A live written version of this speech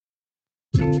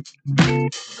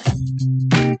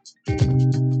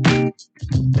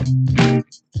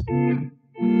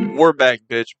We're back,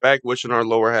 bitch. Back wishing our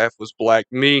lower half was black.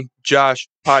 Me, Josh,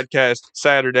 podcast,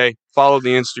 Saturday. Follow the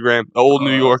Instagram, the old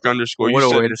New York underscore. What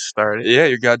a way to start it. Yeah,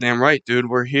 you're goddamn right, dude.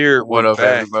 We're here. What We're up,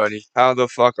 back. everybody? How the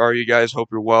fuck are you guys? Hope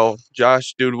you're well.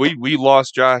 Josh, dude, we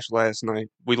lost Josh last night.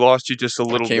 We lost you just a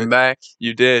little Came bit. back.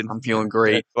 You did. I'm feeling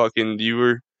great. Fucking, you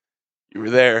were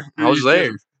there. I was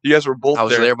there. You guys were both I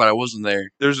was there. there, but I wasn't there.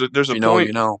 There's a You know, point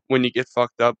you know. when you get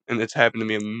fucked up, and it's happened to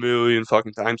me a million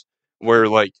fucking times, where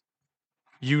like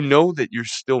you know that you're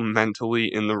still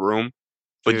mentally in the room,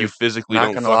 but you Dude, physically not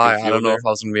don't gonna fucking lie, I feel don't know there. if I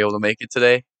was gonna be able to make it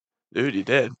today Dude, you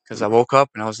did. because I woke up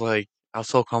and I was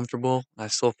so comfortable. I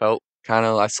still felt it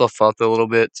a little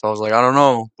bit. So I was like, I don't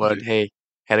know, but Dude. hey,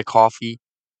 had a coffee,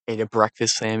 ate a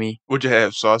breakfast, Sammy, Would you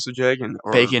have sausage egg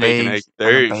or bacon, egg? eggs on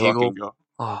There a you bagel. fucking go.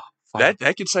 Oh, fire!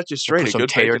 That could set you I straight. put A some good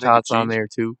tater bacon, egg, and tots on cheese. there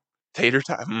too. Tater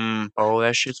tot. Oh,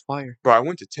 that shit's fire. Bro, I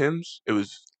went to Tim's. It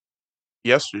was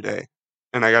yesterday,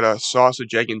 and I got a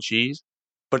sausage, egg, and cheese.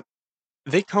 But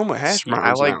they come with hash See, I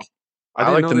browns now. I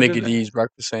didn't like know the they Mickey did that. D's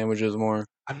breakfast sandwiches more.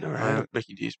 I've never had a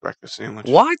Mickey D's breakfast sandwich.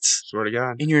 What? Swear to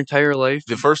God. In your entire life?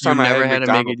 The first You've time I never had had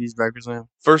a Mickey D's breakfast sandwich?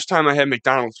 First time I had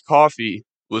McDonald's coffee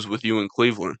was with you in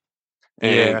Cleveland.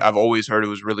 And Yeah. I've always heard it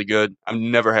was really good. I've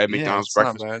never had Yeah, McDonald's it's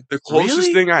breakfast. not bad. The closest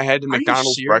Really? thing I had to Are you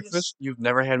McDonald's serious? breakfast, You've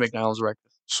never had McDonald's breakfast?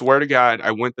 swear to God, I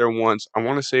went there once. I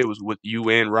want to say it was with you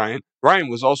and Ryan. Ryan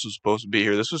was also supposed to be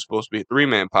here. This was supposed to be a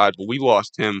three-man pod, but we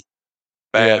lost him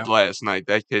bad last night.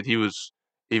 That kid, he was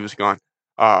gone.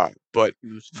 But He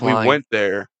was we flying. went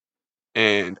there,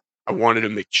 and I wanted a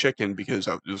McChicken because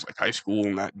it was like high school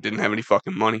and I didn't have any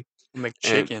fucking money.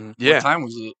 McChicken? And, yeah. What time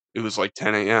was it? It was like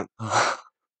 10 a.m.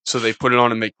 So they put it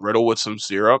on a McGriddle with some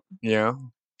syrup. Yeah.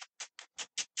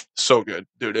 So good,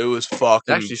 dude. It was fucking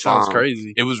That actually sounds bomb.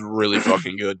 crazy. It was really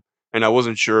fucking good. And I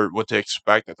wasn't sure what to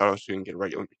expect. I thought I was going to get a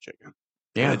regular McChicken. And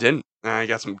I Yeah. didn't. And I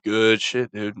got some good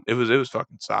shit, dude. It was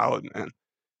fucking solid, man.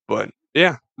 But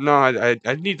yeah, no,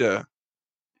 I need to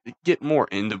get more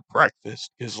into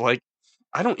breakfast because like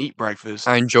I don't eat breakfast.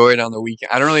 I enjoy it on the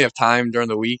weekend. I don't really have time during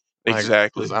the week.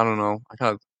 Exactly. 'Cause I don't know. I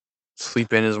kind of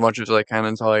sleep in as much as I can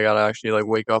until I gotta actually like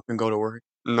wake up and go to work.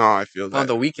 No, I feel On that.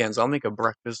 the weekends, I'll make a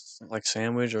breakfast like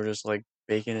sandwich or just like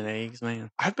bacon and eggs, man.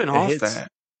 I've been It off hits.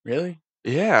 that. Really?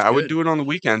 Yeah, It's I would good. do it on the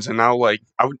weekends, and now like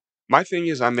I would. My thing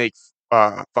is I make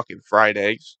fucking fried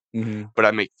eggs, Mm-hmm. but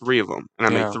I make 3 of them, and I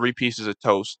make Yeah. 3 pieces of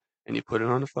toast, and you put it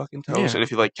on the fucking toast, Yeah. and if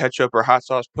you like ketchup or hot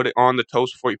sauce, put it on the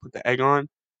toast before you put the egg on.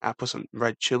 I put some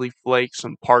red chili flakes,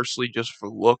 some parsley just for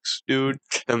looks, dude.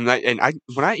 When I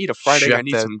eat a fried egg, I Chef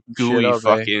need that some shit gooey up,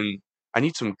 eh? I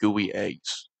need some gooey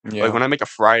eggs. Like Yeah. when I make a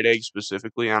fried egg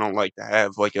specifically, I don't like to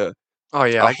have like Oh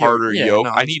yeah, a I get. harder Yeah, yolk.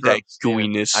 no, I it's need that gross. Yeah,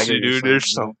 gooiness, I get what you're dude. They're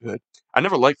saying. so good. I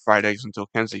never liked fried eggs until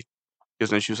Kenzie, because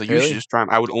then she was like, "You should Really? just try them."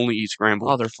 I would only eat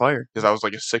scrambled Oh, they're fire. because I was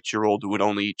like a 6-year-old who would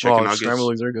only eat chicken Well, nuggets.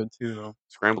 scrambled eggs are good too, though.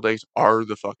 Scrambled eggs are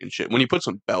the fucking shit. When you put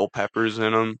some bell peppers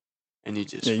in them, and you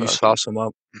just Yeah, you fucking sauce them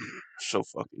up. so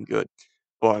fucking good.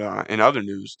 But in other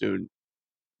news, dude,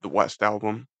 the West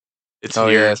album, it's Oh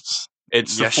here. yeah,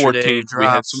 It's the yesterday 14th. We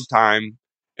had some drops. time,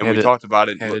 and we Had talked about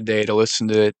it. a day to listen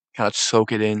to it, kind of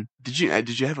soak it in. Did you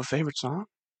have a favorite song? Was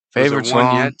Favorite there one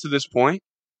song? yet to this point?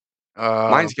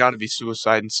 Mine's got to be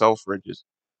 "Suicide and Selfridges."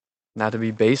 Not to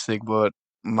be basic, but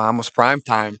Mama's Prime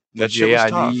Time That with shit was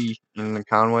tough. JID and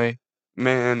Conway.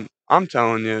 Man, I'm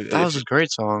telling you, That was a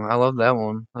great song. I love that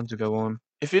one. That's a good one.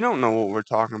 if you don't know what we're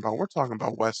talking about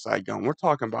West Side Gun. We're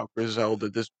talking about Griselda,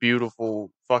 this beautiful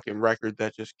fucking record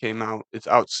that just came out. It's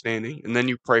outstanding. And then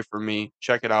You Pray for Me.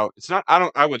 Check it out. It's not.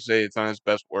 I would say it's not his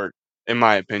best work, in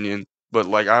my opinion. But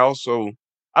like, I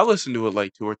listened to it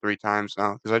like 2 or 3 times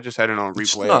now because I just had it on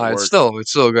replay at work.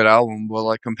 It's still a good album, but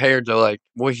like compared to like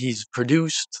what he's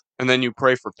produced. And then You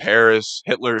Pray for Paris,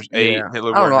 Hitler's 8, Yeah,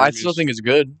 Hitler I don't know. I Hermes. still think it's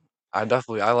good. I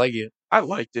like it. I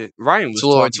liked it. Ryan was It's a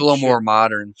little talking more shit.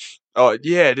 modern. Oh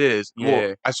yeah, it is. Well,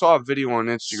 Yeah. I saw a video on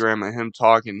Instagram of him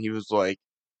talking. He was like,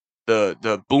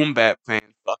 the boom bap fan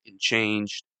fucking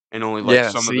changed and only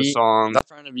like some of the songs. I'm not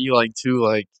trying to be like too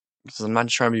like, because I'm not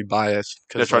trying to be biased.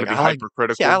 They're Because trying like, to be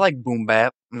hypercritical. yeah, I like boom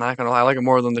bap. I'm not gonna lie, I like it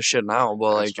more than the shit now.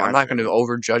 But That's like, I'm my not gonna favorite.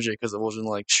 overjudge it because it wasn't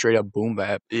like straight up boom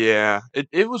bap. Yeah,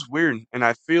 it was weird, and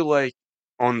I feel like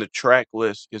on the track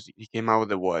list because he came out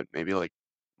with it maybe like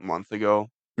a month ago,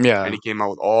 Yeah. and he came out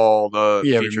with all the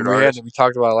Yeah, featured artists. we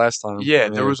talked about it last time. Yeah,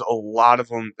 there was a lot of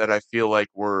them that I feel like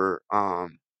were how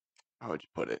would you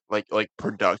put it? Like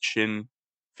production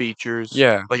features.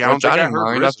 Yeah, Like I don't think I didn't heard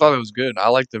mind. I RZA. thought it was good. I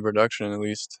liked the production at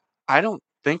least. I don't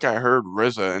think I heard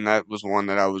RZA, and that was one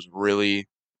that I was really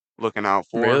looking out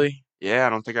for. Really? Yeah, I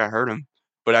don't think I heard him.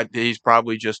 but he's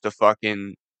probably just a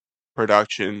fucking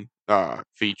production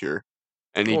feature,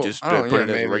 and he Well, just I don't. put Yeah, it as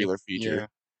a maybe. regular feature. Yeah,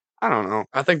 I don't know.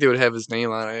 I think they would have his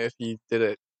name on it if he did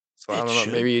it. So I It don't know.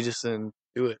 should. Maybe he just didn't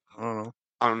do it. I don't know.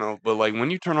 I don't know, but like when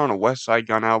you turn on a West Side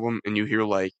Gun album and you hear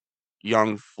like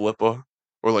Young Flippa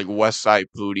or like West Side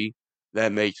Pootie,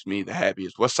 that makes me the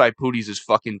happiest. West Side Pootie's his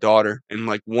fucking daughter, and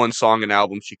like one song and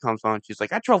album, she comes on, she's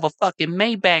like, "I drove a fucking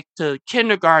Maybach to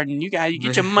kindergarten. You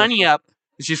get your money up,"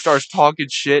 and she starts talking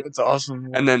shit. It's awesome.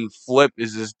 Yeah. And then Flip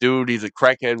is this dude. He's a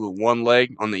crackhead with one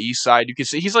leg on the east side. You can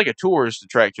see he's like a tourist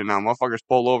attraction now. Motherfuckers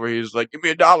pull over. He's like, "Give me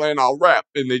 $1 and I'll rap."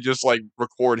 And they just like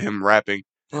record him rapping.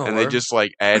 Oh, And they word. just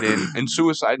like add in and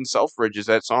Suicide and Selfridge is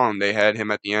that song. They had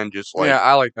him at the end just Yeah, like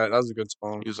I like that. That was a good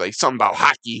song. he was like something about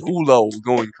hockey, hulo,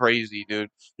 going crazy, dude.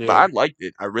 But Yeah, I liked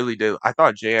it. I really did. I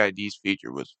thought JID's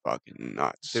feature was fucking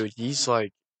nuts. dude. He's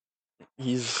like,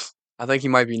 he's. I think he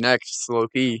might be next. Low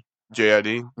key, JID.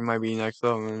 he might be next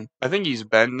up, man. I think he's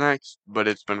been next, but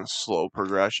it's been a slow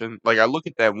progression. Like I look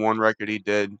at that one record he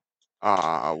did.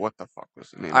 What the fuck was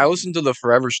the name I of it? listened to the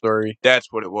Forever Story, That's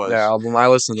what it that was. album. I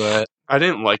listened to that. I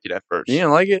didn't like it at You first.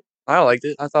 didn't like it? I liked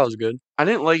it. I thought it was good. I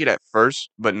didn't like it at first,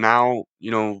 but now,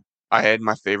 I had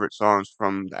my favorite songs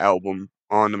from the album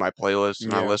onto my playlist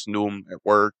and I Yeah, listen to them at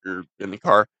work or in the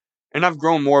car. And I've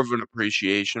grown more of an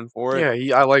appreciation for it.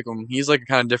 yeah. I like him. He's like a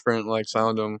kind of different like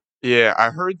sound to him. Yeah, I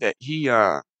heard that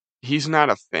he's not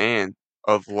a fan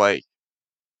of like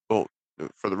well,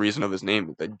 for the reason of his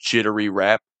name, the jittery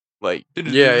rap, like,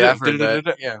 Yeah, yeah. I've heard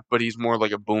that. Yeah. but he's more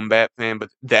like a boom bap fan. But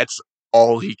that's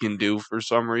all he can do for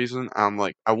some reason. I'm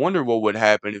like, I wonder what would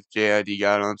happen if JID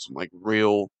got on some like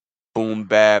real boom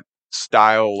bap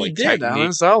style, He like did on technique.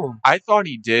 this album. I thought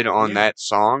he did on Yeah, that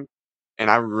song, and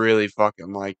I really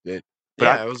fucking liked it. But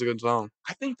yeah. It was a good song.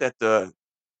 I think that the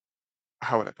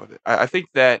how would I put it? I think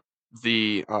that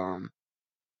the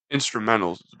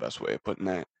instrumentals is the best way of putting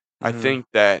that. I Hmm. think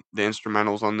that the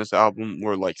instrumentals on this album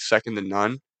were like second to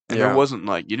none, and there Yeah. wasn't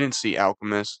like you didn't see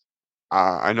Alchemist.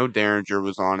 I know Derringer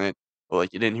was on it, but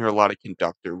like you didn't hear a lot of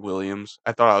Conductor Williams.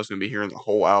 I thought I was gonna be hearing the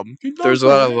whole album. There's a Conductor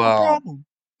lot of had a problem,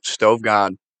 Stove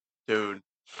God. dude.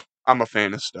 I'm a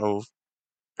fan of Stove.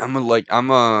 I'm a like I'm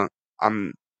a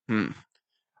I'm hmm,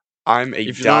 I'm a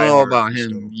If you don't know diehard about for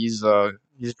him, Stove.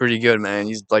 he's pretty good, man.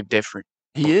 He's like different,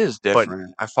 He is but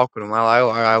different. I fuck with him.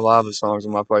 I love his songs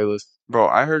on my playlist. Bro,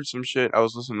 I heard some shit. I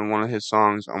was listening to one of his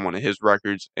songs on one of his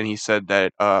records, and he said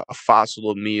that a fossil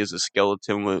of me is a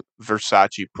skeleton with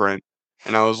Versace print.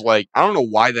 And I was like, I don't know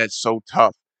why that's so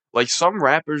tough. Like, some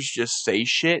rappers just say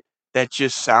shit that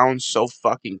just sounds so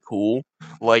fucking cool.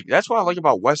 Like, that's what I like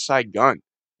about West Side Gun.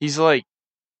 He's like,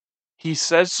 he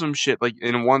says some shit. Like,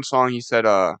 in one song, he said,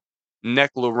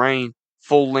 Neck Lorraine,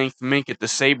 full length mink at the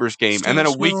Sabres game. And then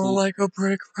Still a week smell like a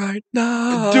brick right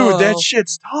dude, that now.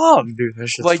 shit's tough. Dude, that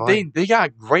shit's Like fire. they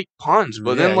got great puns,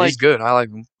 but then Yeah, he's like good. I like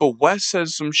him. but Wes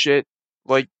says some shit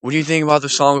like What do you think about the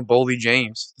song with Boldy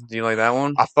James? Do you like that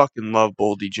one? I fucking love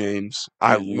Boldy James.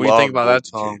 I What do you think love about that Boldy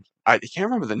song? James. I can't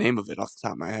remember the name of it off the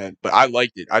top of my head, but I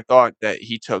liked it. I thought that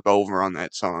he took over on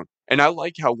that song. And I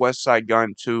like how West Side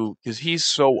Gun too, because he's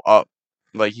so up.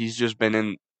 Like he's just been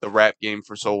in the rap game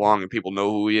for so long and people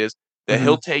know who he is, that Hmm.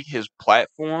 he'll take his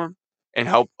platform and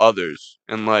help others.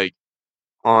 And like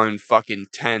on fucking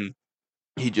 10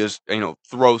 he just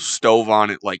throws Stove on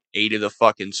it like 8 of the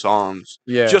fucking songs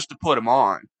Yeah. just to put him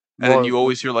on. And then Well, you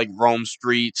always hear like Rome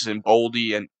Streets and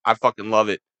Boldy, and I fucking love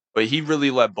it. But he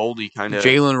really let Boldy kind of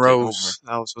Jalen take over. Rose.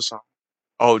 That was the song.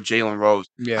 Oh, Jalen Rose.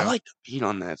 I Yeah. like the beat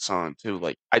on that song too.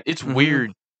 Like it's Hmm.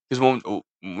 weird because when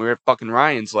we were at fucking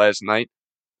Ryan's last night,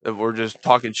 we're just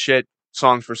talking shit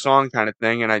song for song kind of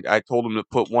thing, and I told him to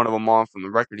put one of them on from the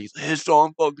record. He's like, his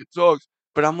song fucking sucks.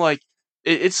 But I'm like,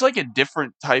 it's like a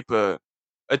different type of,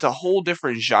 it's a whole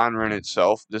different genre in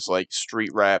itself. This like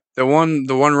street rap. The one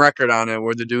record on it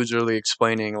where the dude's really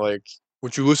explaining like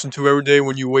what you listen to every day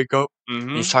when you wake up.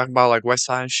 And he's Hmm. talking about like West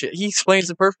Side shit. He explains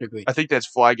it perfectly. I think that's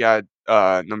Fly Guy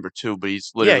number 2, but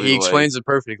he's Yeah, literally he like, explains it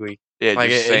perfectly. yeah, Like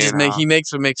just it saying just make how, he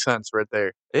makes it make sense right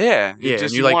there. yeah, it Yeah, and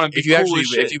just you he like want to be if you cool actually as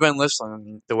if shit. you've been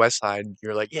listening the West Side,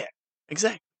 you're like, yeah,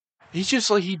 exactly. He's just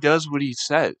like he does what he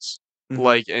says. Hmm.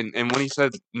 Like and when he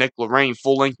said Nick Lorraine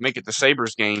full length make it the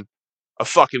Sabres game, a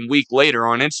fucking week later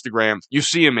on Instagram, you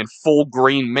see him in full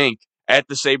green mink at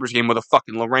the Sabres game with a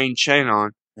fucking Lorraine chain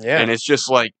on. Yeah, And it's just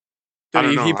like, I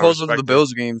dude, don't he know, I pulls up to the respect it.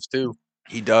 Bills games too.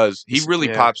 He does. He really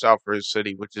Yeah, pops out for his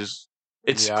city, which is,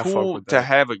 it's yeah, I fuck cool with to that.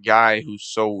 have a guy who's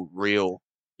so real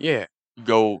Yeah,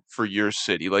 go for your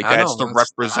city. Like, I that's know. the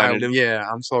representative. Yeah,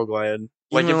 I'm so glad.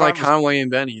 Like, Even if I like was, Conway and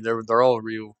Benny, they're all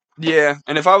real. Yeah,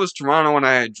 and if I was Toronto and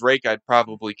I had Drake, I'd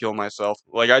probably kill myself.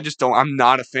 Like I just don't. I'm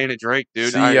not a fan of Drake,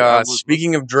 dude. See, I was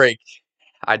speaking listening. of Drake,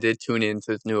 I did tune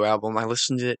into his new album. I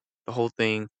listened to it, the whole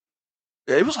thing,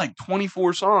 It was like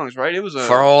 24 songs, right? It was a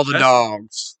for all the special.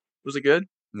 dogs. Was it good?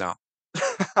 No, Dude,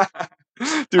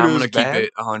 it I'm was gonna keep bad.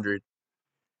 it 100.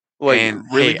 Like And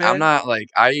really hey, I'm bad. not like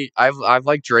I've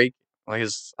liked Drake. Like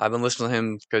I've been listening to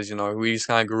him because we just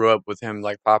kind of grew up with him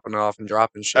like popping off and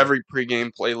dropping shit. Every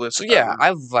pregame playlist So yeah,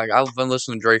 ever. I've been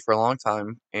listening to Drake for a long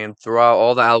time, and throughout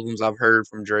all the albums I've heard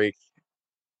from Drake,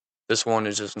 this one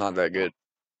is just not that good.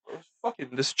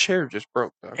 Fucking this chair just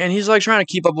broke though. And he's like trying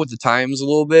to keep up with the times a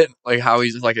little bit, like how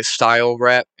he's like his style of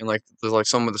rap and like there's like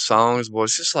some of the songs, but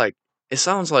it's just like it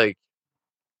sounds like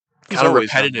He's kind of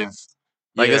always done repetitive. that.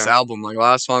 Like this Yeah, album, like a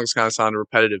lot of songs kind of sounded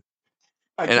repetitive,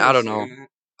 I and I can't don't know. stand it.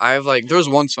 I have like there was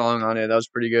one song on it that was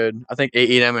pretty good. I think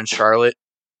 8 and Charlotte.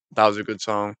 That was a good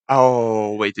song.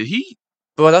 Oh wait, did he?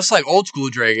 But that's like old school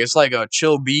Drake. It's like a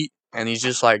chill beat, and he's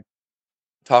just like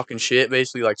talking shit,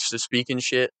 basically like just speaking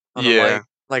shit on the Yeah,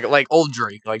 mic, like old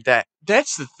Drake, like that.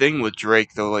 that's the thing with Drake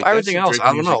though. Like But that's everything the else, Drake I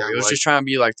don't music know. I It was like. just trying to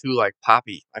be like too like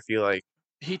poppy. I feel like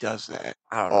He does that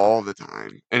I don't know. all the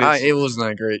time, and it's It wasn't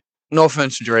that great. No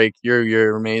offense to Drake,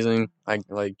 you're amazing.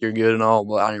 Like you're good and all,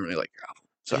 but I didn't really like your album.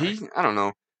 Sorry. he. I don't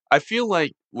know. I feel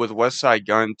like with West Side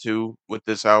Gun too, with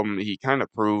this album, he kind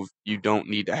of proved you don't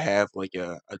need to have like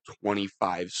a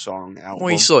 25 song Well, he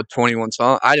album. still had 21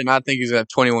 songs. I did not think he was gonna have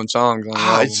 21 songs on the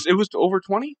album. It was over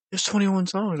 20. It's 21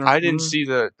 songs. I didn't Mhm. see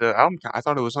the album count. I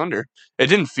thought it was under. It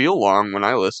didn't feel long when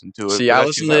I listened to it, See, but I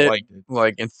that's because listened I to it liked it.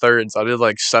 like in thirds. I did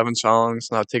like 7 songs,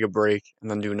 and I'll take a break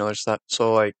and then do another step.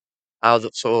 So like, I was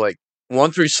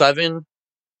 1 through 7.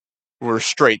 We're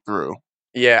straight through.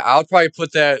 Yeah, I would probably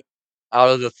put that out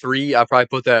of the three. I'd probably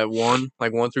put that at one,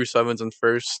 like 1 through 7's in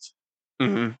first.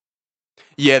 Hmm.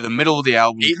 Yeah, the middle of the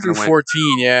album Eight kind through of went.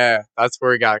 14, yeah, that's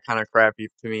where it got kind of crappy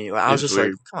to me. Like, I It was was just like,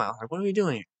 weird. come on, like, what are we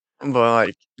doing? But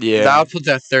like, that Yeah, would put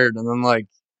that third, and then like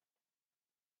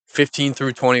 15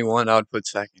 through 21, I would put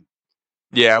second.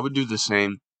 yeah, I would do the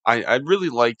same. I really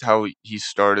liked how he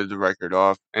started the record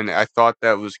off, and I thought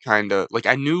that was kind of like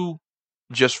I knew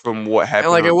just from what And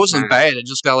happened like, it on wasn't Planet. bad. It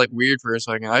just got like weird for a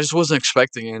second. I just wasn't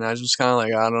expecting it. And I just kind of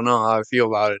like, I don't know how I feel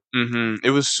about it.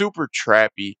 It was super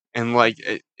trappy, and like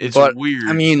it's But I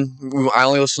weird, mean, I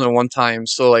only listened to it one time,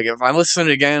 so like, if I listen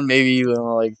to it again, maybe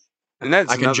like and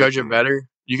that's I can another judge it thing. better.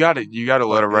 You gotta let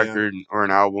But a yeah, record or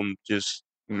an album just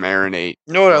marinate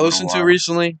you know what for I a little listened to while.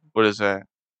 recently What is that?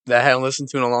 that I hadn't listened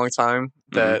to in a long time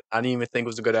Hmm. that I didn't even think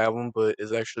was a good album, but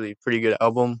is actually a pretty good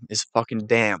album. Is fucking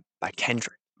Damn by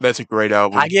Kendrick. That's a great I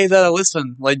album, gave that a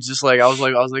listen, like just like I was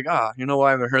like, you know what?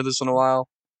 I haven't heard this in a while,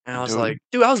 and I was dude. like,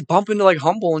 dude, I was bumping to like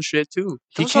Humble and shit too.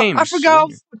 He I came forgot,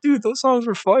 singing. dude, those songs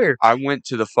were fire. I went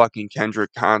to the fucking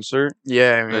Kendrick concert,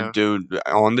 Yeah, yeah. dude,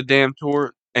 on the damn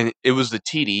tour, and it was the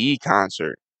TDE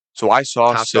concert. So I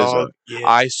saw Top SZA, Dog. Yeah.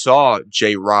 I saw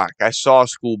J Rock, I saw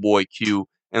Schoolboy Q,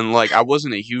 and like I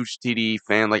wasn't a huge TDE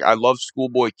fan. Like I love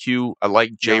Schoolboy Q, I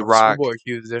like J No, Rock, Schoolboy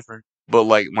Q is different. but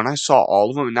like when I saw all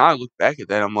of them, and now I look back at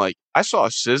that, I'm like, I saw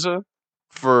SZA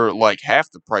for like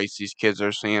half the price these kids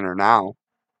are seeing her now.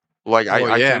 Like Well,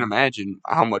 I can't yeah. imagine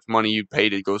how much money you'd pay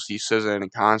to go see SZA in a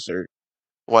concert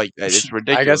like that. It's I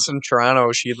ridiculous. guess in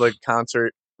Toronto she had like a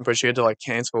concert, but she had to like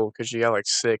cancel because she got like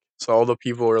sick. So all the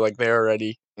people were like there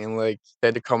already, and like they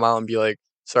had to come out and be like,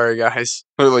 "Sorry guys."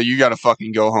 But, like you gotta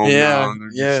fucking go home Yeah, now, and they're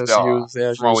yeah. just She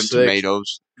was throwing sick,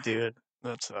 tomatoes. dude.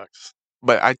 That sucks.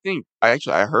 But I think I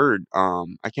heard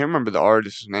I can't remember the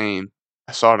artist's name.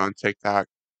 I saw it on TikTok.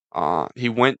 He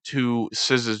went to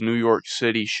SZA's New York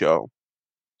City show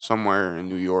somewhere in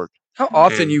New York, How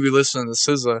often and you be listening to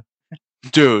SZA?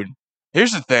 dude,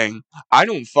 here's the thing. I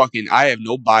have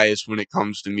no bias when it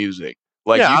comes to music.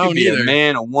 Like Yeah, you I could don't be a either.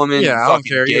 man, a woman, Yeah, I don't fucking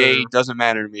care gay, either. doesn't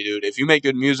matter to me, dude. If you make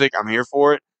good music, I'm here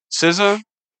for it. SZA,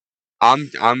 I'm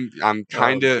Oh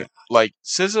kind of god. like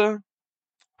SZA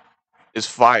is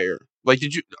fire. Like,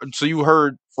 did you? So you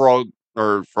heard for all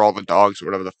the dogs or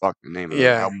whatever the fuck the name of the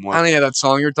Yeah, album I was? don't know that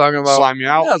song you're talking about. Slime you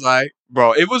out, Yeah, it's like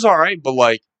bro. It was all right, but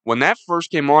like when that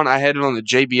first came on, I had it on the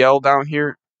JBL down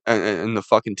here and the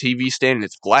fucking TV stand, and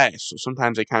it's glass, so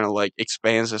sometimes it kind of like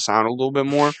expands the sound a little bit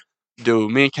more.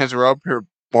 Dude, me and Kenzie were up here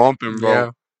bumping, bro. yeah.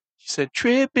 She said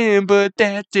tripping, but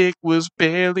that dick was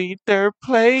barely third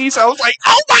place. I was like,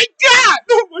 oh my god,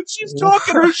 when she's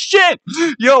talking her shit,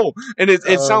 yo, and it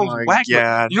Oh sounds my whack, but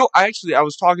god. you know, I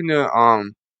was talking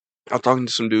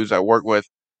to some dudes I work with,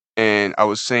 and I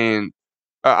was saying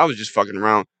I was just fucking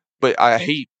around, but I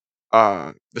hate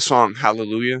the song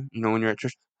Hallelujah. You know when you're at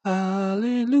church,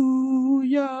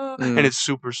 Hallelujah, and Mm. it's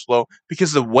super slow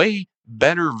because the way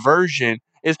better version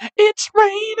is "It's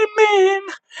raining men,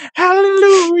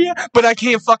 hallelujah," but I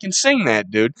can't fucking sing that,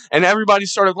 dude. And everybody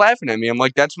started laughing at me. I'm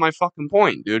like, that's my fucking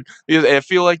point, dude. Because I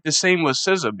feel like the same with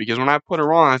SZA, because when I put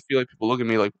her on, I feel like people look at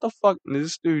me like, what the fuck is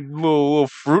this dude, little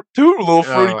fruity I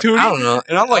tootie, don't know.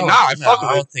 and I'm I like, nah, don't. I No, fuck I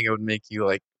with it. don't think it would make you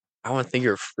like. I wouldn't think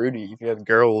you're fruity if you had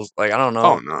girls. Like I don't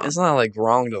Oh know. no. It's not like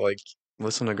wrong to like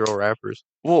listen to girl rappers.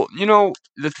 Well,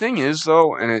 the thing is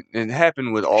though, and it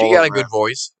happened with She all got of a good rap.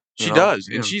 voice. You She know. does,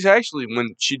 and Yeah. she's actually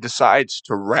when she decides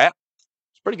to rap,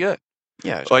 it's pretty good.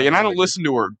 Yeah. Like, I and I I don't agree. listen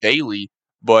to her daily,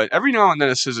 but every now and then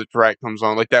a SZA track comes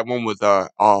on, like that one with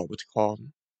what's it called?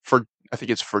 For I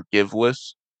think it's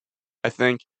Forgiveless, I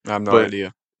think. I have no But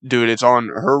idea. dude, it's on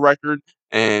her record,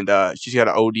 and she's got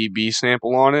an ODB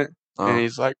sample on it, and Oh.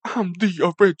 he's like, "I'm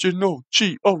the original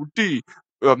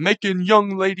God. Making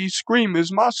young ladies scream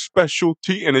is my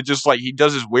specialty," and it just like he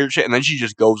does his weird shit, and then she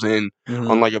just goes in on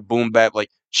Hmm. like a boom bap. Like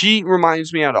she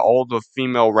reminds me out of all the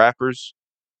female rappers,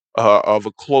 of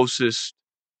a closest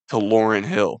to Lauryn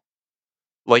Hill.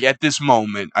 Like at this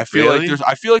moment, Really?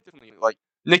 I feel like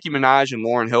Nicki Minaj and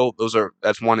Lauryn Hill.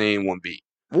 That's one A and one B.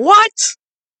 What?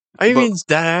 Are you But mean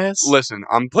that ass? listen,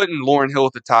 I'm putting Lauryn Hill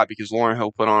at the top because Lauryn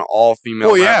Hill put on all female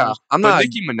Well, yeah. rappers. I'm But not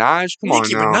Nicki Minaj, come on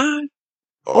Nicki now. Minaj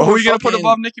Who over are you gonna put fucking.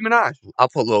 above Nicki Minaj? I'll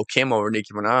put Lil Kim over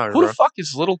Nicki Minaj, Who the bro. fuck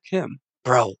is Little Kim?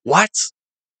 Bro, what?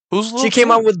 Who's She Little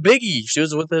came out Kim? with Biggie. She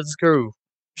was with his crew.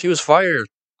 She was fired.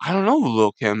 I don't know who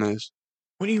Lil Kim is.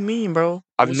 What do you mean, bro?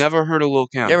 I've never heard of Lil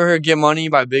You Kim. ever heard "Get Money"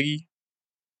 by Biggie?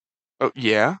 Oh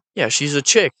yeah. Yeah, she's a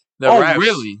chick that Oh raps.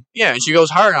 really? Yeah, and she goes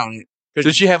hard on it.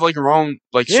 Does she have like her own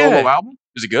like Yeah, solo album?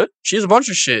 Is it good? she has a bunch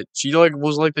of shit. She like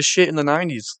was like the shit in the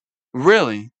 '90s.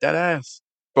 Really? That ass.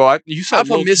 Bro, you I said put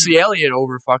Lil Kim. Missy Elliott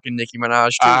over fucking Nicki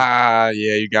Minaj too. Ah,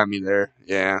 yeah, you got me there.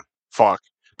 Yeah. Fuck.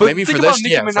 But Maybe think for about this,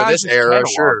 Nicki yeah, for this Minaj's era,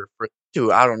 catalog. sure.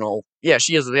 Dude, I don't know. Yeah,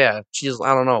 she is. Yeah, she is.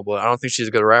 I don't know, but I don't think she's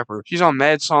a good rapper. She's on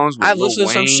mad songs with I Lil listened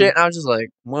to some Wayne. shit, and I was just like,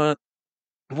 what?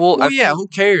 Well, Well, I yeah, feel who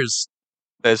cares?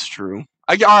 that's true.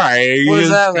 Alright, What does it's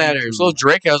that kinda matter? So true.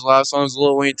 Drake has a lot of songs with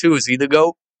Lil Wayne too. Is he the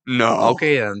GOAT? No.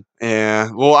 Okay then. Yeah.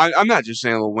 Well, I'm not just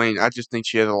saying Lil Wayne. I just think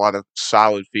she has a lot of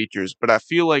solid features. But I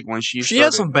feel like when she She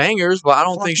has started, some bangers, but I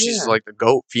don't fuck think she's yeah. like the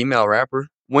GOAT female rapper.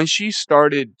 When she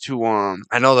started to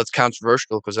I know that's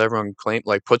controversial because everyone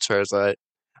puts her as that.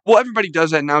 well, everybody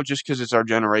does that now just because it's our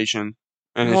generation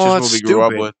and it's Well, just that's what we grew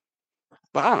up stupid. with.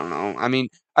 But I don't know. I mean,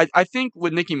 I think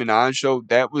with Nicki Minaj though,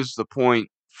 that was the point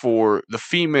for the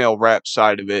female rap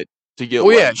side of it to get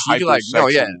Well, yeah, like she like no,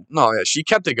 yeah, hypersexual. no, yeah, she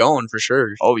kept it going for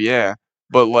sure. Oh yeah.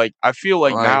 But like I feel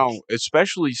like Like now,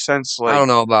 especially since I like don't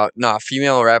know about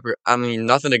female rapper. I mean,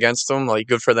 nothing against them. Like,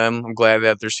 good for them. I'm glad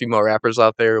that there's female rappers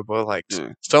out there. But like,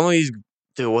 yeah, some of these,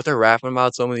 dude, what they're rapping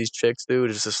about, some of these chicks,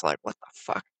 dude, is just like, what the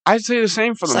fuck? I'd say the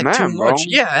same for It's the like too men, much. bro.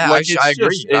 Yeah, yeah, Like I it's just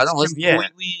agree. I it's don't listen. Yeah,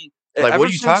 completely like, what ever are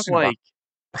you since talking about? like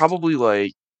probably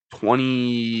like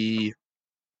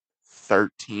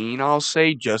 2013, I'll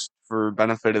say, just for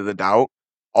benefit of the doubt,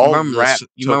 all rap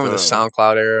You took remember the a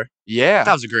SoundCloud era? That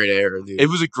yeah. was a great era, dude. It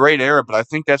was a great era, but I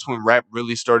think that's when rap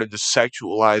really started to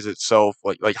sexualize itself,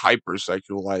 like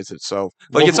hypersexualize itself.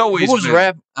 Like Well, it's who always was been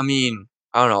rap? I mean,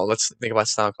 I don't know. Let's think about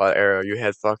SoundCloud era. You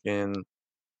had fucking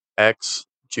X,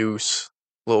 Juice,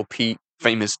 Lil Peep,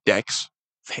 famous Dex,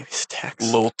 famous Tex,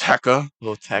 Lil Tecca,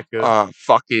 Lil Tecca.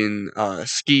 fucking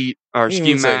Skeet or You can Ski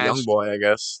even say Young Mask. Boy, I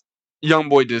guess. Young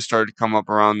Boy did start to come up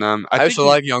around them. I I used think to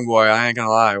like Young Boy. I ain't gonna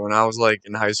lie. When I was like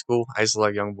in high school, I used to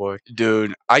like Young Boy.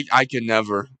 dude, I could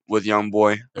never with Young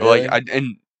Boy. Like Really?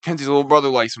 and Kenzie's little brother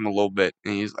likes him a little bit,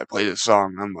 and he's like, play this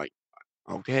song. I'm like,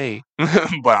 okay,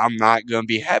 but I'm not gonna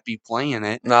be happy playing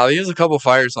it. No, he has a couple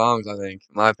fire songs. I think,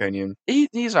 in my opinion.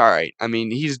 He's all right. I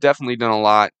mean, he's definitely done a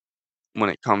lot when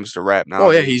it comes to rap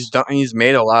Well, yeah, nowadays. he's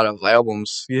made a lot of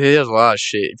albums. He has a lot of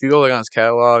shit. If you go like on his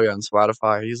catalog on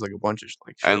Spotify, he's like a bunch of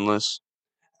like shit. Endless.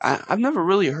 I've never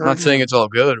really I'm not heard saying it's him. all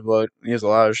good, but he has a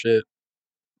lot of shit.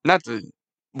 Not to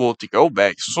well to go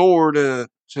back sorta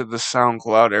to the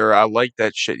SoundCloud era. I like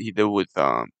that shit he did with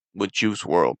Juice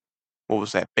World. What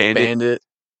was that? Bandit. Bandit.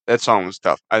 That song was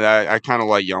tough. I kind of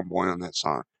like Young Boy on that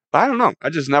song, but I don't know. I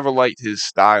just never liked his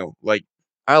style. Like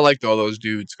I liked all those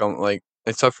dudes.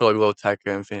 Except for like Lil Tecca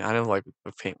and Fame. I didn't like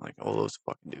Fame like all those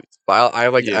fucking dudes. But I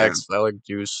liked yeah, X. I like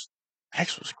Juice.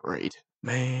 X was great.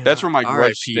 Man, That's where my grudge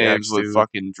R.I.P. stands X, with dude.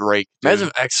 fucking Drake, Imagine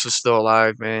dude. if X was still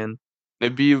alive, man.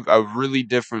 It'd be a really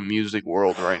different music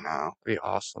world right now. That'd be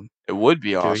awesome. It would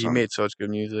be Dude, he awesome. made such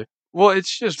good music. Well,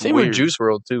 it's just Same with weird. Juice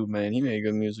World too, man. He made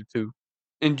good music too.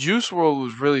 And Juice World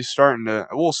was really starting to.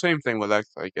 Well, same thing with X,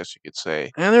 I guess you could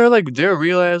say. And they were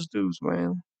real ass dudes,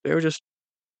 man.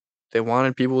 They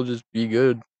wanted people to just be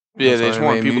good. Yeah, That's they why just they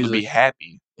want made people to be music.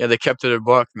 happy. Yeah, they kept it a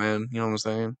buck, man. You know what I'm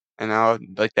saying? And now,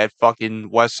 like that fucking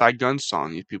West Side Gun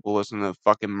song, these people listen to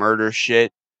fucking murder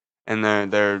shit, and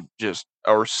they're just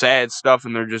or sad stuff,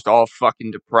 and they're just all fucking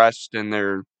depressed, and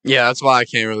they're Yeah, that's why I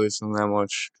can't really listen that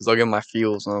much because I'll get my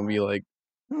feels and I'll be like,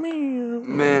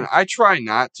 man. man. I try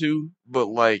not to, but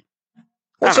like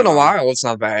I Once in don't a know. while, it's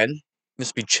not bad.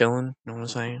 Just be chilling. You know what I'm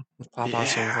saying? Just pop out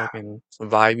some Yeah, fucking some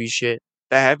vibey shit.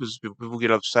 that happens. People get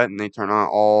upset and they turn on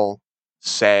all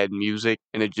sad music,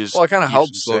 and it just Well, it kind of keeps them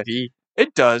helps low sad. key.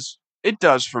 It does. It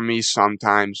does for me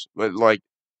sometimes, but like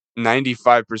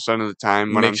 95% of the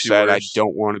time when I'm Makes you sad, I worse.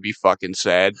 don't want to be fucking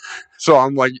sad. So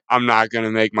I'm like, I'm not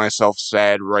gonna make myself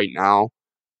sad right now,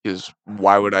 because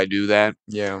why would I do that?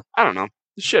 Yeah. I don't know.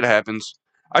 This shit happens.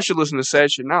 I should listen to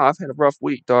sad shit now. I've had a rough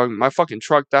week, dog. My fucking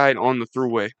truck died on the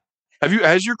throughway.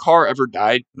 Has your car ever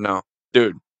died? No.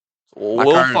 Dude, it's a My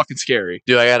little car, fucking scary.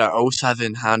 dude. I got a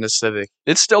 '07 Honda Civic.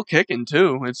 It's still kicking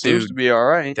too. It seems to Dude, be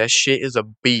alright. that shit is a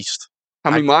beast.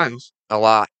 How I many miles? a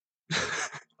lot.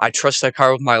 I trust that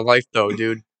car with my life, though,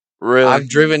 dude. Really? I've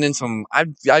driven in some. I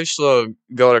used to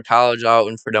go to college out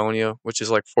in Fredonia, which is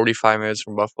like 45 minutes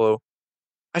from Buffalo.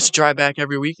 I used to drive back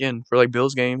every weekend for like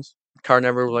Bills games. Car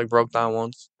never like broke down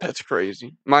once. That's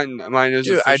crazy. Mine is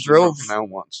Dude, officially broken down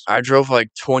once. I drove like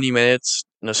 20 minutes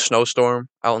in a snowstorm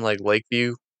out in like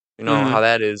Lakeview. You know Hmm. how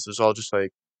that is. It's all just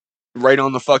like, Right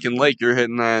on the fucking lake. You're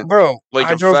hitting that bro. lake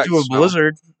I drove effect through a snow.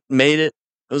 blizzard, made it.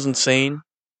 It was insane.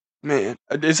 Man,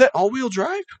 is that all-wheel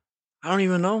drive? I don't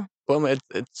even know, but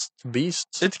it's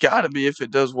beasts. It's gotta be if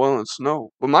it does well in snow.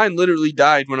 But mine literally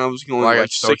died when I was Well, going I like got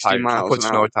snow 60 tires. I miles put an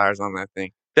snow hour. tires on that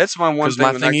thing. That's my one Because thing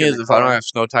my when I thing get in is, a if I don't car. have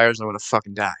snow tires, I'm gonna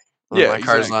fucking die. Like, Yeah, my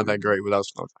car's not exactly. that great without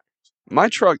snow tires. My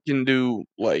truck can do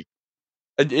like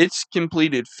it's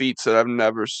completed feats that I've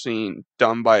never seen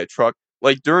done by a truck.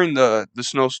 Like during the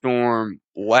snowstorm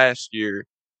last year,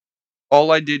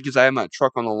 all I did because I had my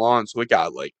truck on the lawn, so it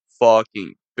got like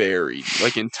fucking buried,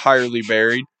 like entirely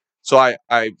buried. So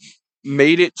I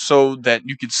made it so that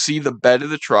you could see the bed of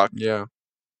the truck, Yeah,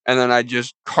 and then I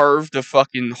just carved a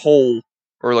fucking hole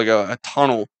or like a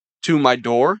tunnel to my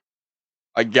door.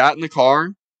 I got in the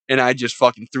car and I just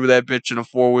fucking threw that bitch in a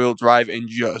 4-wheel drive and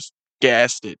just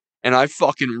gassed it. And I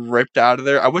fucking ripped out of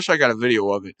there. I wish I got a video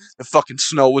of it. The fucking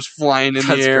snow was flying in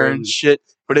the that's air and crazy. shit,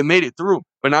 but it made it through.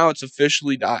 But now it's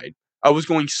officially died. I was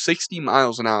going 60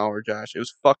 miles an hour, Josh. It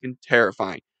was fucking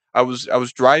terrifying. I was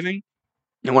driving,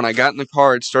 and when I got in the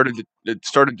car, it started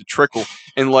to trickle,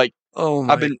 and like Oh I've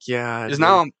my been god, is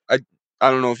now dude. I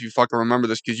don't know if you fucking remember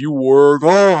this because you were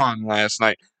gone last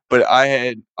night, but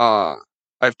I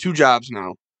have 2 jobs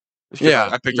now because Yeah,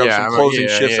 I picked up yeah, some closing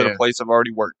yeah, shifts at a yeah. place I've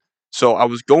already worked. So I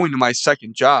was going to my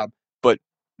second job, but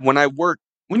when I work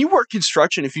when you work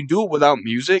construction, if you do it without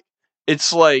music,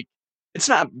 it's like it's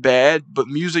not bad, but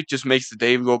music just makes the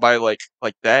day go by like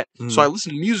that. So I Mm.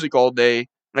 listen to music all day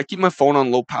and I keep my phone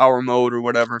on low power mode or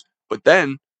whatever. But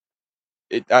then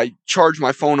I charge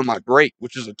my phone on my break,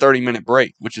 which is a 30-minute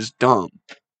break, which is dumb.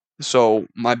 So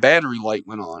my battery light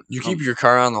went on. You keep your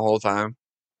car on the whole time.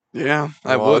 Yeah,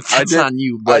 I Well, would. I that's did. on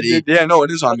you, I buddy. did. Yeah, no,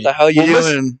 it is on What me. the hell you Well,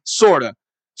 listen, doing? sorta.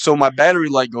 So my battery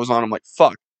light goes on. I'm like,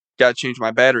 fuck, gotta change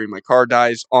my battery. My car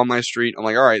dies on my street. I'm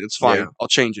like, all right, that's Yeah. fine. I'll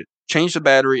change it. Change the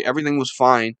battery. Everything was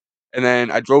fine. And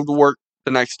then I drove to work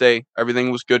the next day.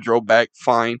 Everything was good. Drove back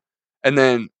fine. And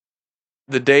then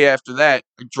the day after that,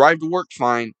 I drive to work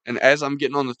fine. And as I'm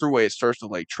getting on the thruway, it starts to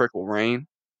like trickle rain.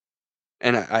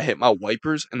 And I hit my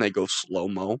wipers and they go slow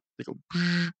mo. They go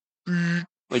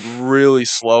like really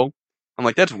slow. I'm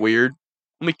like, that's weird.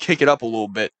 Let me kick it up a little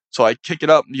bit. So I kick it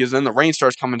up because then the rain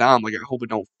starts coming down. I'm like, I hope it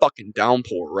don't fucking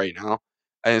downpour right now.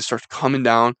 And it starts coming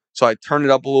down. So I turn it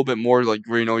up a little bit more, like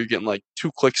where you're getting like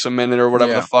 2 clicks a minute or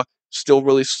whatever the Yeah. fuck. Still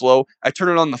really slow. I turn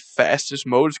it on the fastest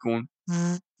mode. It's going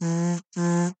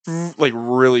like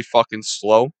really fucking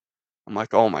slow. I'm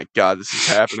like, oh my god, this is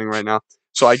happening right now.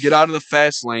 So I get out of the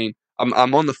fast lane.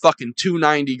 I'm on the fucking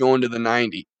 290 going to the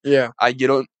 90. Yeah. I get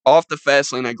off the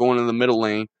fast lane. I go into the middle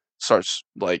lane. Starts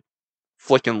like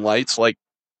flicking lights. Like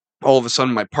all of a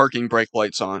sudden, my parking brake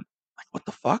light's on. Like what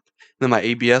the fuck? And then my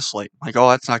ABS light. I'm like, oh,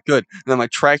 that's not good. And then my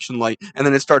traction light. And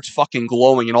then it starts fucking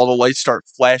glowing, and all the lights start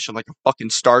flashing like a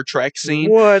fucking Star Trek scene,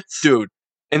 What? dude.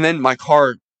 And then my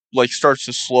car like starts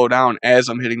to slow down as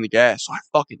I'm hitting the gas. So I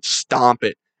fucking stomp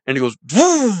it, and it goes,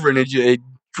 and it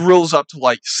drills up to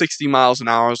like 60 miles an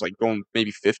hour. I was like going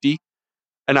maybe 50,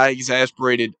 and I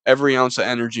exasperated every ounce of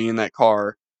energy in that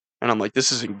car. And I'm like,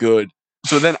 this isn't good.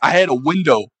 So then I had a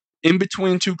window in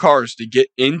between 2 cars to get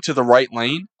into the right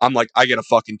lane. I'm like, I gotta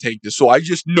fucking take this. So I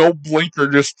just no blinker,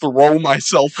 just throw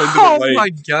myself into the Oh lane. my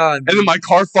god, And then dude. my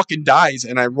car fucking dies,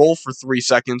 and I roll for 3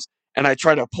 seconds, and I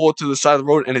try to pull it to the side of the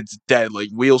road, and it's dead. Like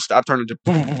wheels stop turning to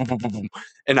boom, boom, boom, boom, boom, boom,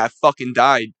 and I fucking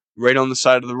died right on the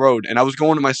side of the road. And I was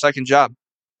going to my second job,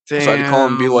 so I had to call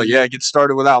him and be like, Damn. "Yeah, get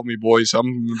started without me, boys.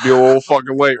 I'm gonna be a little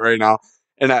fucking late right now."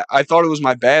 And I thought it was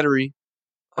my battery,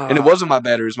 and it Ah, wasn't my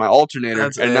battery; it was my alternator.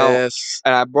 that's And now, ass.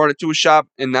 and I brought it to a shop,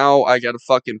 and now I got to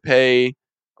fucking pay,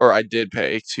 or I did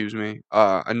pay, excuse me,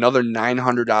 another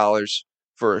 $900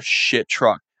 for a shit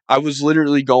truck. I was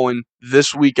literally going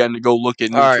this weekend to go look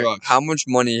at All new right, trucks. how much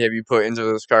money have you put into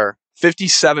this car?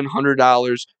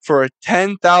 $5,700 for a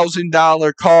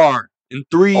 $10,000 car in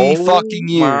 3 fucking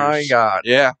Oh my years. god.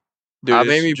 Yeah, dude, I it's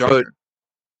a maybe put junker.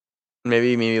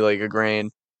 maybe like a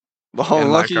grand Oh, in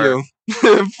my lucky car. you.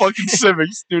 Fucking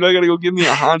Civics, dude. I gotta go get me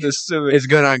a Honda Civic. It's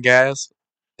good on gas.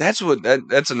 That's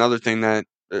another thing that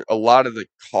a lot of the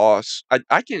costs. I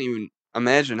can't even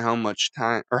imagine how much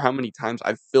time or how many times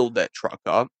I've filled that truck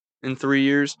up in 3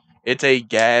 years. It's a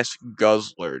gas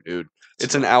guzzler, dude.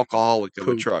 It's an Smells like alcoholic of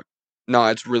a poop. truck. No,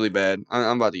 it's really bad.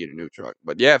 I'm about to get a new truck,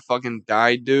 but yeah, fucking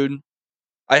died, dude.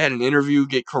 I had an interview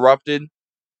get corrupted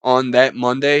on that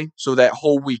Monday. So that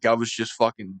whole week I was just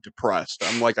fucking depressed.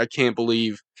 I'm like, I can't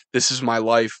believe this is my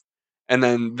life. And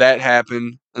then that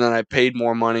happened, and then I paid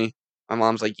more money. My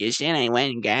mom's like, "You said I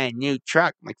went and got a new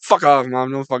truck." I'm like, "Fuck off,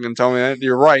 mom! Don't fucking tell me that.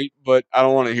 You're right, but I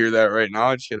don't want to hear that right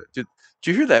now." Did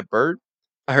you hear that bird?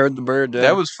 I heard the bird, That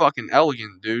yeah. was fucking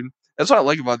elegant, dude. That's what I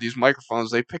like about these microphones.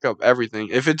 They pick up everything.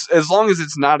 If it's as long as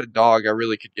it's not a dog, I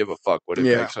really could give a fuck what it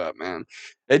Yeah. picks up, man.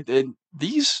 It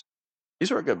these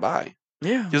are a good buy.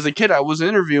 Yeah. Because the kid I was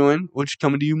interviewing, which is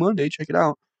coming to you Monday, check it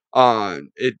out.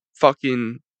 It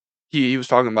fucking he was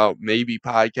talking about maybe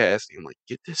podcasting. I'm like,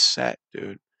 get this set,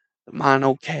 dude. The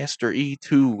Monocaster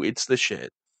E2, it's the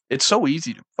shit. It's so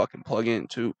easy to fucking plug in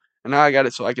too. And now I got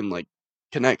it so I can like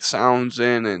connect sounds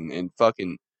in and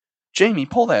fucking Jamie,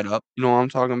 pull that up. You know what I'm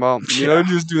talking about? Yeah.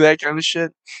 Just do that kind of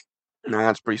shit. Nah,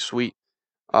 that's pretty sweet.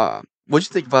 What'd you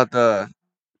think about the?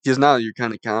 Because now you're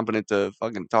kind of competent to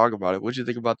fucking talk about it. What'd you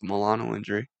think about the Milano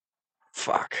injury?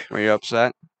 Fuck. Were you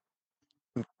upset?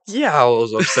 Yeah, I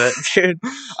was upset, dude.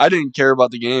 I didn't care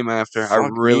about the game after. I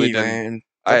Fuck really me, didn't. man.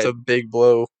 That's I a big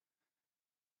blow.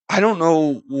 I don't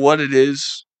know what it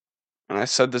is, and I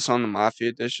said this on the Mafia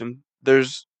edition.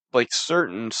 There's like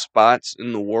certain spots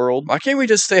in the world, Why can't we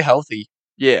just stay healthy?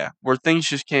 yeah, where things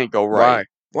just can't go right,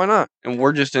 Why? Why not? and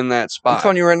we're just in that I'm spot.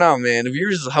 telling you right now, man. If we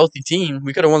were just a healthy team,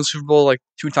 we could have won the Super Bowl like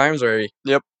 2 times already.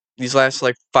 Yep, These last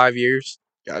like 5 years.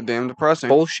 goddamn depressing.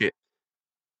 Bullshit.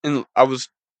 And I was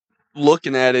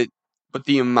looking at it, but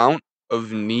the amount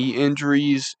of knee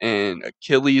injuries and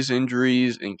Achilles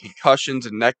injuries and concussions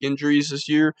and neck injuries this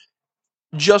year,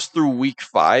 just through week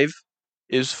 5,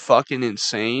 is fucking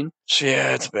insane.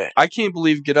 Yeah, it's bad. I can't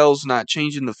believe Goodell's not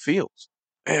changing the fields.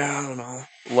 Yeah, I don't know.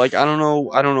 Like I don't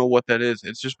know what that is.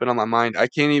 It's just been on my mind. I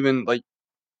can't even like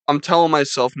I'm telling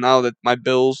myself now that my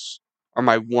Bills are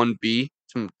my 1B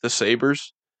to the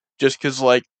Sabres just cuz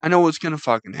like I know what's going to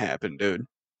fucking happen, dude.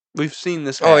 We've seen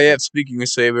this Oh yeah, happen. speaking of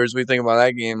Sabres, what do you think about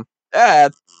that game? Ah,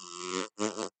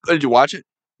 did you watch it?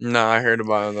 No, I heard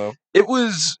about it though. It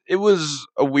was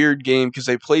a weird game because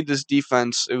they played this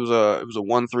defense. It was a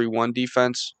 1-3-1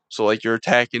 defense. So like you're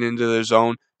attacking into their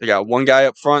zone. They got one guy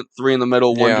up front, three in the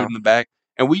middle, one dude Yeah. in the back,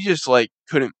 and we just like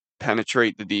couldn't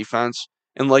penetrate the defense.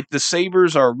 And like the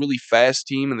Sabres are a really fast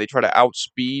team, and they try to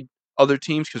outspeed other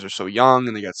teams because they're so young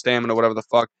and they got stamina, whatever the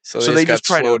fuck. So So they they just just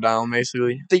got try to slowed down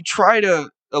basically.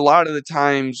 a lot of the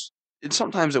times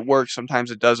sometimes it works, sometimes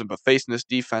it doesn't, but facing this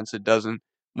defense it doesn't.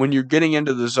 When you're getting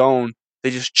into the zone, they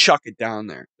just chuck it down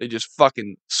there. They just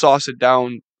fucking sauce it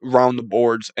down around the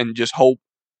boards and just hope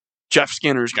Jeff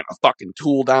Skinner's gonna fucking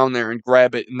tool down there and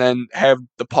grab it and then have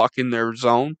the puck in their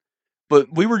zone. But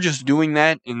we were just doing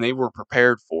that and they were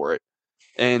prepared for it.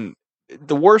 And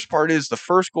the worst part is the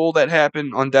first goal that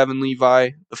happened on Devin Levi,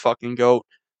 the fucking goat,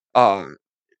 uh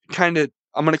kind of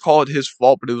I'm gonna call it his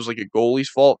fault, but it was like a goalie's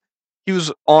fault. He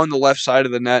was on the left side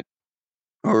of the net,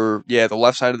 or yeah, the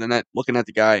left side of the net, looking at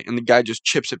the guy, and the guy just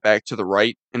chips it back to the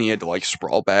right, and he had to like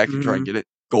sprawl back and try and Mhm. get it,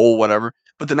 goal, whatever.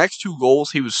 But the next two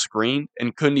goals, he was screened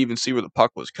and couldn't even see where the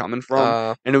puck was coming from,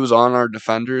 Uh and it was on our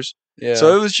defenders. yeah.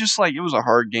 So it was just like it was a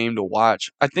hard game to watch.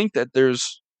 I think that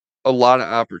there's a lot of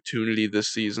opportunity this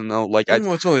season, though. Well,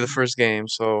 it's only the first game,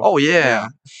 so Oh yeah. yeah.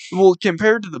 Well,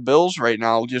 compared to the Bills right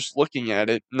now, just looking at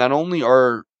it, not only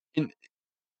are in,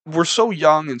 we're so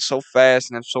young and so fast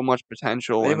and have so much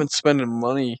potential, They've and been spending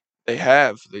money. the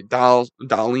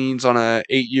Darlene's on a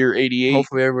 8-year 88.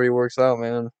 Hopefully everybody works out,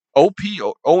 man.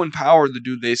 Owen Power, the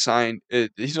dude they signed,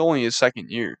 he's only his second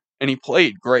year, and he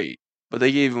played great, but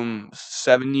they gave him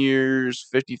 7 years,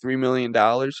 $53 million,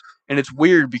 and it's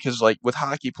weird because like with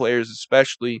hockey players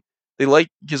especially. They like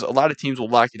because a lot of teams will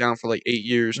lock you down for like 8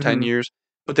 years, 10 years,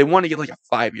 but they want to get like a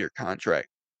 5 year contract.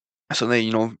 So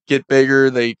they, get bigger,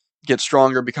 they get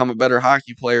stronger, become a better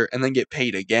hockey player, and then get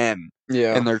paid again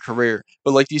Yeah. in their career.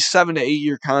 But like these 7 to 8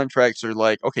 year contracts are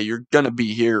like, okay, you're gonna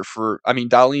be here for. I mean,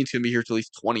 Darlene's gonna be here till he's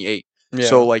 28.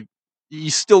 So Yeah. like, you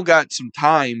still got some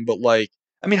time, but like,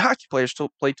 I mean, hockey players still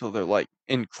play till they're like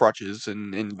in crutches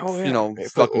and Oh yeah. They play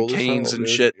fucking old as canes hell, and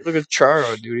dude. shit. Look at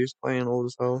Chara, dude. He's playing old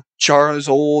as hell. Chara's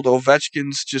old.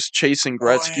 Ovechkin's just chasing Oh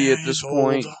Gretzky yeah, at this he's old.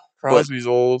 point, but Crosby's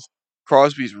old.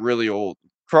 Crosby's really old.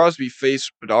 Crosby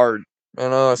faced Bedard. I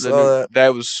know. I The saw new that.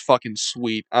 that was fucking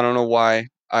sweet. I don't know why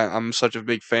I'm such a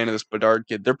big fan of this Bedard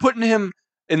kid. They're putting him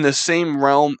in the same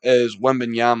realm as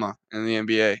Wembanyama in the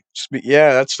NBA. Yeah,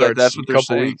 that That's starts in what a they're couple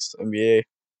saying. weeks. NBA.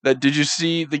 That did you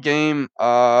see the game?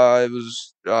 It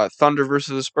was Thunder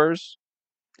versus the Spurs.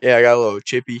 Yeah, I got a little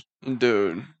chippy.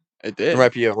 Dude, it There did.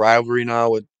 might be a rivalry now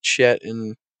with Chet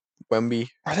and Wemby.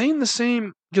 Are they in the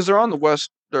same? Because they're on the West.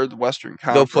 They're the Western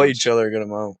They'll play each Conference. other a good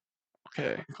amount.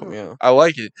 Okay, cool. Yeah, I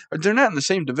like it. They're not in the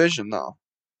same division though,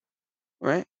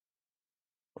 right?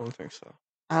 I don't think so.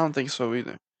 I don't think so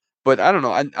either. But I don't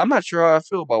know. I'm not sure how I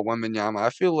feel about Wembanyama. I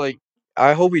feel like,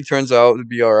 I hope he turns out to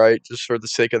be all right, just for the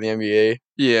sake of the NBA.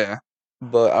 yeah,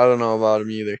 But I don't know about him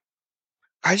either.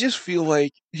 I just feel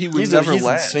like he would never He's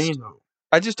insane last. though.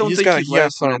 I just don't think he'd He got to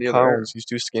last in put on any other era. pounds. He's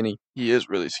too skinny. He is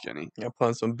really skinny. Got to put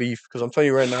on some beef. Because I'm telling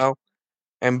you right now,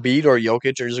 Embiid or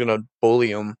Jokic are just gonna bully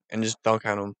him and just dunk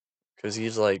on him. Because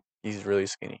he's really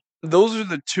skinny. Those are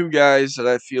the two guys that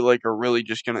I feel like are really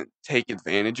just gonna take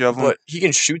advantage of him. But he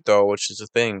can shoot though, which is the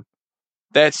thing.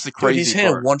 That's the Dude, he's crazy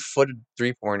hitting part. 1-footed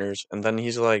 3-pointers, and then he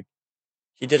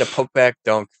did a putback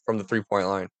dunk from the 3-point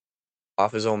line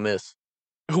off his own miss.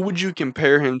 Who would you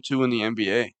compare him to in the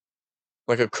NBA?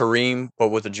 Like a Kareem, but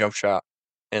with a jump shot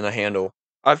and a handle.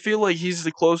 I feel like he's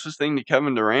the closest thing to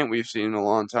Kevin Durant we've seen in a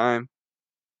long time.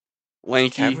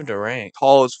 Lanky, Kevin Durant.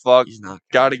 tall as fuck, He's not Kevin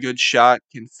got a Durant. good shot,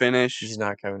 can finish. He's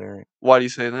not Kevin Durant. Why do you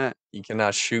say that? He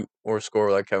cannot shoot or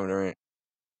score like Kevin Durant.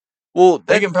 Well,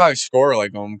 He can probably score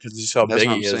like him because he's how that's big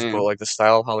what I'm he is, but saying. like the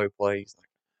style of how he plays,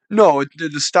 No,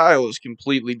 the style is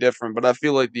completely different, but I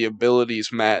feel like the abilities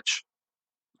match.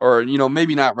 Or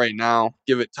maybe not right now.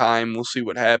 Give it time. We'll see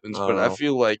what I happens. don't But I know.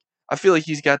 feel like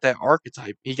he's got that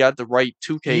archetype. He got the right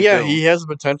 2K Yeah, build. he has the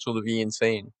potential to be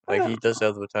insane. I Like don't he does know.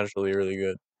 have the potential to be really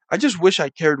good. I just wish I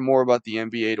cared more about the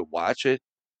NBA to watch it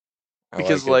I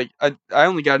because like it. like I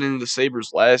only got into the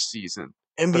Sabres last season,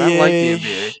 but I like the NBA.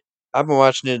 NBA. I've been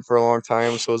watching it for a long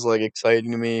time, so it's like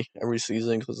exciting to me every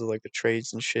season because of like the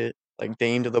trades and shit. Like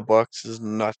Dane to the Bucks is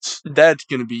nuts. That's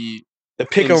gonna be The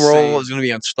pick and roll insane. is gonna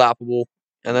be unstoppable.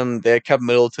 And then they kept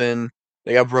Middleton.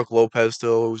 They got Brooke Lopez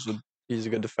still, he's a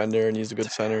good defender and he's a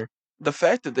good center. The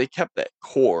fact that they kept that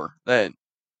core, that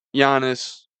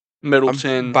Giannis,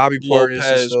 Middleton, Bobby Portis is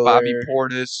Lopez, still Bobby there.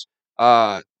 Portis.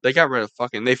 They got rid of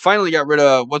they finally got rid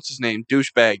of what's his name,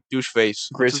 douche face. What's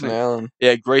his Grayson name? Allen.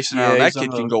 Yeah, Grayson Yeah, Allen. That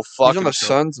kid can go he's fuck on the himself,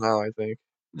 Suns now, I think.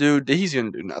 dude. He's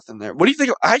gonna do nothing there. What do you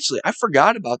think? Actually, I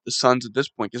forgot about the Suns at this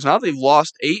point because now they've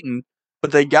lost Aiton,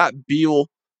 but they got Beal,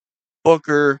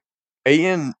 Booker,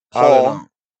 Ayton, I don't Paul. know.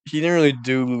 He didn't really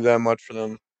do that much for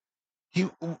them. He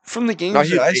from the No, games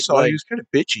that I saw, he was kind of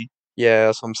bitchy, yeah,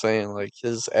 that's what I'm saying. Like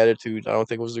his attitude, I don't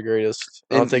think was the greatest.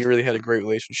 I don't and think he really had a great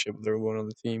relationship with everyone on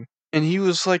the team. he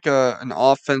was like an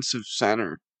offensive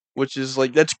center, which is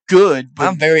like that's good, but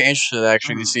I'm very interested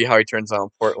actually to mm, see how he turns out in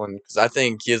Portland because I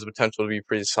think he has the potential to be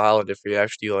pretty solid if he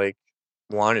actually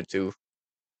wanted to.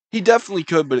 he definitely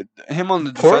could. But him on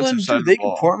the defensive side of the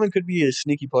ball, Portland could be a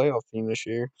sneaky playoff team this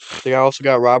year. They also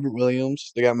got Robert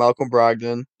Williams. They got Malcolm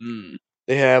Brogdon. mm,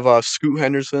 They have Scoot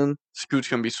Henderson. Scoot's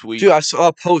gonna be sweet. Dude, I saw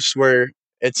a post where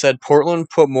it said Portland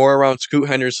put more around Scoot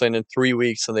Henderson in 3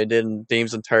 weeks than they did in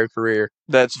Dame's entire career.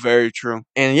 That's very true.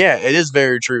 And yeah, it is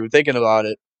very true. Thinking about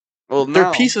it, Well, their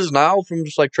now pieces now from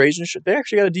just like trades and shit. They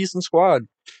actually got a decent squad.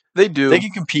 they They do.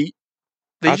 can compete.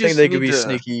 They I think just they could need be a to.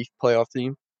 sneaky playoff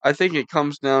team. I think it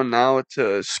comes down now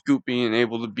to Scoot being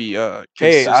able to be Hey,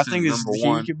 consistent number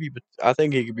one. I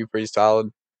think he could be pretty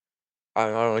solid. I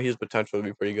don't know. He has potential to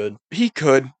be pretty good. He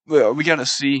could. Well, we gotta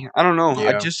see. I don't know.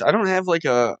 Yeah. I don't have like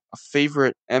a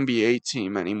favorite NBA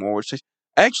team anymore.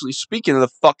 Actually, speaking of the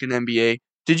fucking NBA,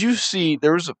 did you see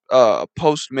there was a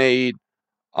post made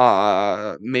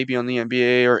maybe on the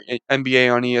NBA or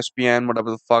NBA on ESPN,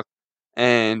 whatever the fuck,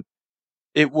 and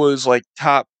it was like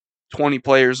top 20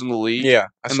 players in the league, Yeah,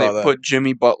 I and they saw that. put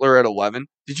Jimmy Butler at 11.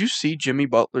 Did you see Jimmy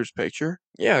Butler's picture?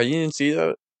 Yeah, you didn't see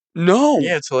that? No,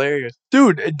 Yeah, it's hilarious.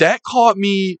 dude, that caught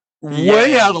me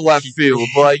way Yeah, out of left field.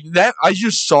 Like that, I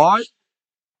just saw it.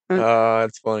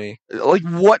 That's funny. Like,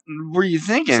 what were you It's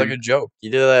like thinking? a joke. You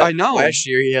did that I know. last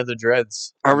year. He had the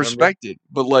dreads. I Remember? respect it.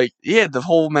 But, like, yeah, the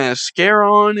whole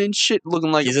mascara on and shit,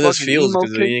 looking like a He's in his fucking feels emo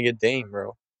because he kid. didn't get Dame,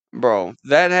 bro. Bro,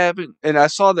 that happened. And I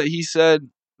saw that he said,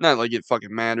 not like it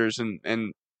fucking matters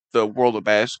in the world of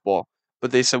basketball,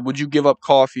 but they said, would you give up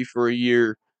coffee for a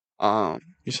year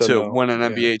He said to no. win an Yeah.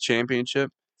 NBA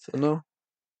championship? So no.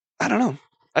 I don't know.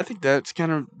 I think that's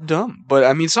kind of dumb. But,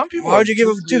 I mean, some people Why would you give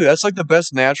up, do dude? it. That's like the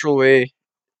best natural way.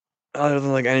 Other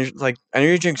than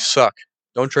energy drinks suck.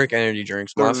 Don't drink energy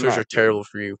drinks. They're Monsters are not good. terrible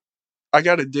for you. I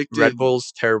got Red addicted.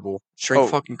 Bull's terrible. Just drink Oh,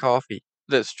 fucking coffee.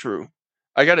 that's true.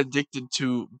 I got addicted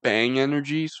to Bang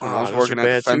Energies when I Ah, was those are working at the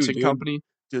bad too, fencing dude. company.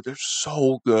 Dude, they're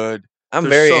so good. I'm They're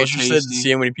very so interested to tasty.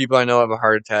 see how many people I know have a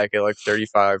heart attack at like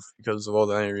 35 because of all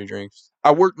the energy drinks.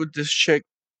 I worked with this chick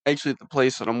actually at the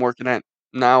place that I'm working at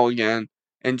now again,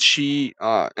 and she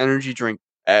energy drink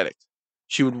addict.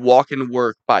 She would walk into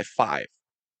work by 5,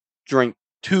 drink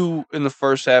 2 in the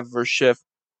first half of her shift,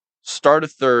 start a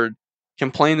third,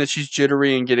 complain that she's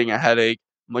jittery and getting a headache.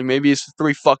 I'm like, maybe it's the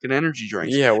 3 fucking energy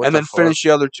drinks. Yeah, what And the then fuck? finish the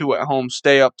other 2 at home,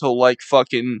 stay up till like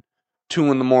fucking 2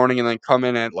 in the morning, and then come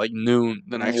in at like noon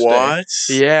the next day. What?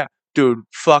 Yeah, dude,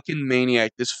 fucking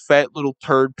maniac. This fat little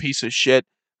turd piece of shit.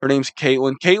 Her name's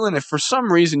Caitlin. Caitlin, if for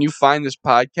some reason you find this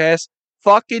podcast,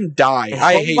 fucking die.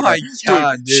 I Oh hate her. my Dude,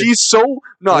 god, dude. she's so.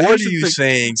 No, What here's are the you thing.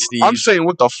 saying, I'm Steve? saying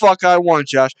what the fuck I want,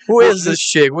 Josh. Who is this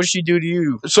chick? What did she do to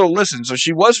you? So listen, so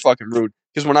she was fucking rude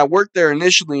because when I worked there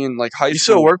initially in like high You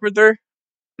still school, work with her?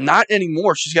 not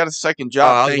anymore. She's got a second Oh,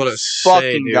 job. I was Thank about to say,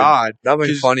 fucking dude. God. That'd been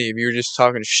Because funny if you were just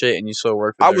talking shit and you still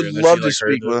work with I her would and then she love to like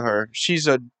heard speak it. with her. She's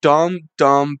a dumb,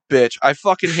 dumb bitch. I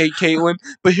fucking hate Caitlin.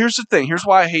 But here's the thing. Here's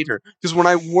why I hate her. Because when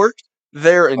I worked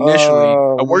there initially, I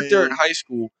Oh worked there in man. high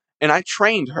school, and I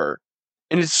trained her.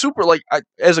 And it's super, like,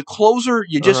 as a closer,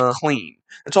 you just Uh-huh. clean.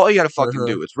 That's all you gotta fucking Uh-huh.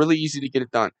 do. It's really easy to get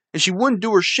it done. And she wouldn't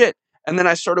do her shit. And then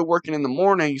I started working in the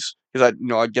mornings because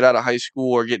I'd get out of high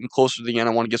school or getting closer to the end.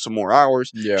 I want to get some more hours.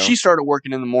 Yeah. She started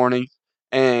working in the morning,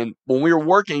 and when we were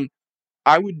working,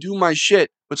 I would do my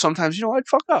shit, but sometimes, I'd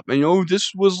fuck up. And,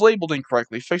 this was labeled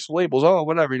incorrectly. Fix the labels. Oh,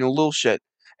 whatever, little shit.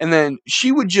 And then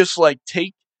she would just, like,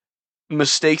 take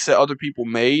mistakes that other people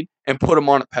made and put them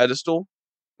on a pedestal.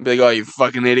 Be like, oh, you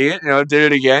fucking idiot. Did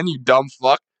it again, you dumb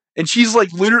fuck. And she's,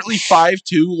 like, literally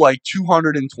 5'2", like,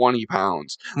 220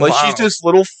 pounds. Like, she's Wow. this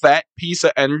little fat piece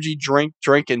of energy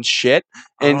drinking shit.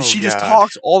 And Oh she just god.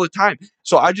 talks all the time.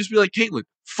 So I just be like, Caitlin,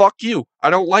 fuck you. I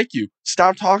don't like you.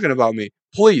 Stop talking about me.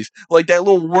 Please. Like, that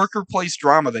little worker place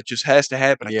drama that just has to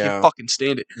happen. I can't Yeah. fucking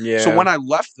stand it. So Yeah. when I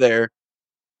left there,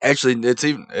 actually, it's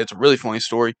a really funny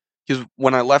story because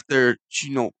when I left there,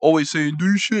 she, always saying, do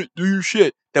your shit, do your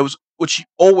shit. That was what she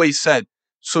always said.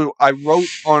 So I wrote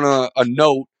on a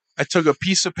note, I took a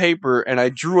piece of paper and I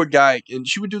drew a guy, and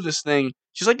she would do this thing.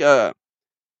 She's like a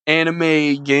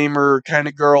anime gamer kind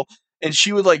of girl, and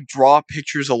she would like draw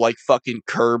pictures of like fucking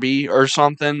Kirby or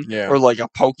something, Yeah. or like a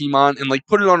Pokemon, and like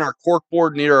put it on our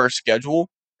corkboard near our schedule.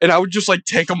 And I would just like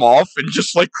take them off and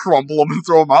just like crumble them and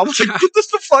throw them out. I was like, get this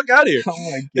the fuck out of here. Oh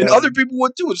my And god. other people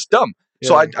would too. It's dumb.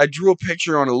 So Yeah. I drew a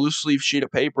picture on a loose leaf sheet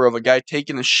of paper of a guy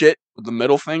taking a shit with the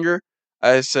middle finger.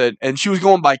 I said, and she was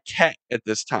going by Cat at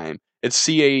this time. It's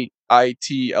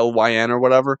Caitlyn or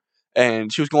whatever.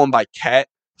 And she was going by Cat.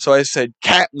 So I said,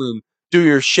 Catlin, do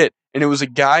your shit. And it was a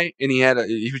guy, and he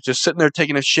was just sitting there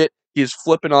taking a shit. He was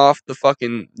flipping off the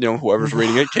fucking, whoever's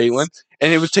reading it, Caitlin.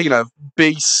 And it was taking a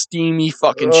big, steamy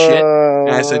fucking shit.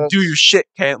 And I said, do your shit,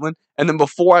 Caitlin. And then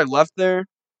before I left there,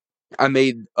 I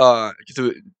made, 'cause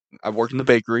I worked in the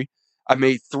bakery. I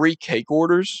made 3 cake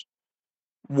orders.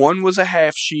 One was a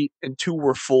half sheet and 2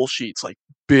 were full sheets, like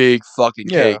big fucking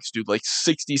Yeah. cakes, dude, like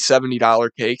 $60-$70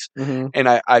 cakes. Mm-hmm. And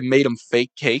I made them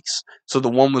fake cakes. So the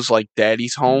one was like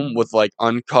Daddy's Home with like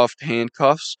uncuffed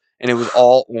handcuffs, and it was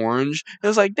all orange. It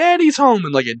was like Daddy's Home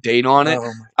and like a date on it. Oh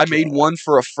my I made god. one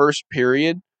for a first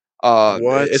period.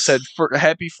 What? It said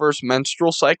happy first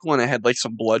menstrual cycle, and it had like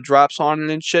some blood drops on it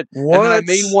and shit. And then I What?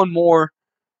 made one more.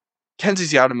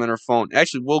 Kenzie's got him in her phone.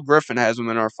 Actually, Will Griffin has him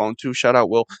in our phone too. Shout out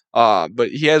Will. But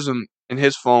he has him in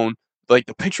his phone. Like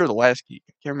the picture of the last cake.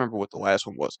 I can't remember what the last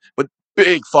one was, but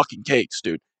big fucking cakes,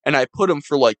 dude. And I put them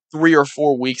for like 3 or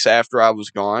 4 weeks after I was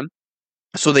gone.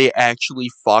 So they actually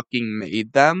fucking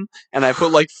made them, and I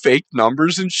put like fake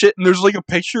numbers and shit. And there's like a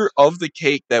picture of the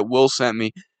cake that Will sent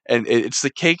me, and it's the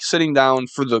cake sitting down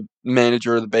for the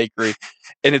manager of the bakery,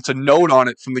 and it's a note on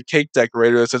it from the cake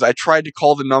decorator that says, "I tried to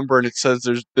call the number, and it says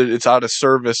it's out of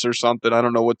service or something. I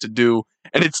don't know what to do."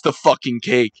 And it's the fucking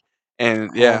cake. And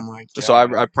Oh yeah, my so I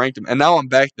god. pranked him, and now I'm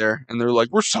back there, and they're like,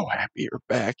 "We're so happy you're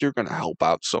back. You're gonna help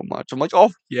out so much." I'm like,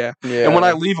 "Oh yeah." And when I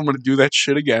Yeah, leave, I'm gonna do that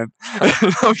shit again. I'm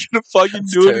gonna fucking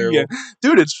that's do it again, terrible.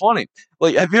 dude. It's funny.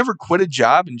 Like, have you ever quit a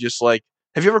job and just like,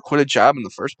 have you ever quit a job in the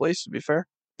first place? To be fair,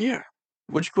 Yeah,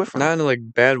 what'd you quit from? not in a like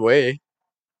bad way.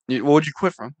 What would you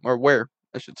quit from, or where?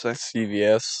 I should say.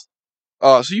 CVS.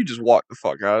 Oh, so you just walked the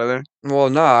fuck out of there, Well,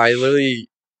 nah, I literally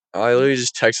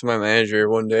just texted my manager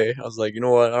one day. I was like, you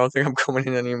know what? I don't think I'm coming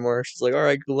in anymore. She's like, all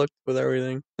right, good luck with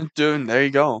everything. dude. There you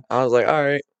go. I was like, all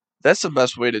right. That's the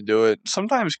best way to do it.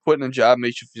 Sometimes quitting a job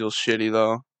makes you feel shitty,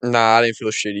 though. Nah, I didn't feel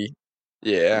shitty.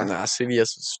 Yeah, Nah,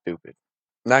 CVS was stupid.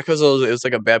 Not because it was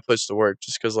like a bad place to work,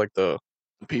 just because like the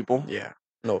people. yeah,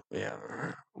 no, yeah,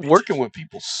 Working bitches. with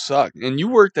people suck. And you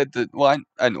worked at the well,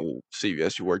 I know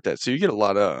CVS you worked at, so you get a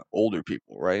lot of older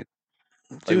people, right?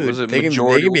 Like, was Dude, it they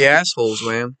majority can be older people? assholes,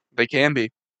 man. They can be.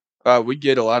 We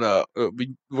get a lot of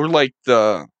we're like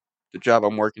the job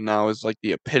I'm working now is like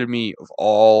the epitome of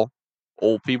all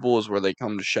old people is where they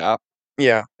come to shop.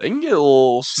 Yeah. They can get a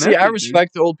little See, I snippy, dude.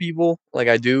 respect the old people, like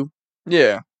I do,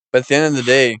 Yeah. but at the end of the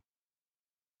day,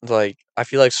 like I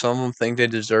feel like some of them think they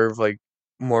deserve like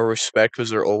more respect because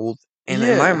they're old. And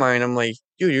in my Yeah. mind, I'm like,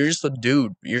 dude, you're just a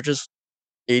dude. You're just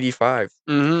 85.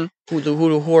 Mm-hmm.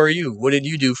 Who are you? What did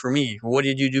you do for me? What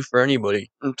did you do for anybody?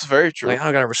 It's very Like, true. I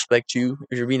don't gotta respect you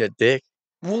if you're being a dick.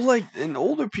 Well, like, and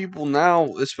older people now,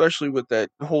 especially with that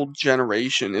whole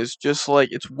generation, is just like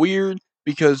it's weird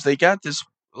because they got this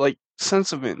like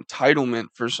sense of entitlement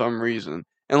for some reason,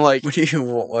 and What do you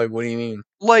want? Like, what do you mean?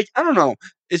 I don't know,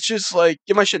 it's just like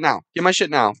get my shit now, get my shit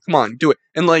now, come on, do it.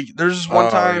 And like, there's this one Oh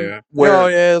time yeah. Oh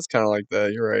where yeah, it's kind of like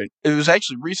that. You're right. it was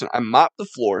actually recent. I mopped the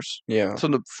floors, Yeah. so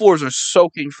the floors are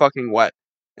soaking fucking wet,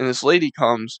 and this lady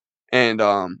comes and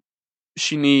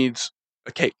she needs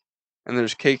a cake. And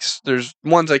there's cakes, there's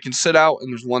ones I can sit out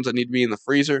and there's ones that need to be in the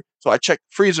freezer. So I check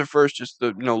the freezer first just to,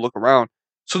 look around.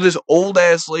 So this old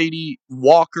ass lady,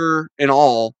 walker and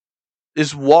all,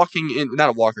 is walking in, not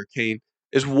a walker cane,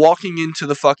 is walking into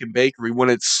the fucking bakery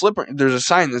when it's slippery. There's a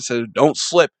sign that says, don't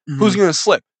slip. Who's Hmm. gonna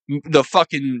slip? The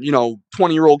fucking,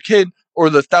 20-year-old kid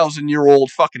or the 1,000-year-old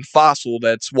fucking fossil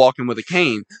that's walking with a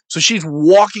cane. So she's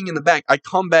walking in the back. I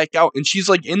come back out and she's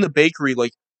like in the bakery,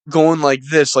 like going like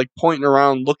this, like pointing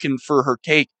around looking for her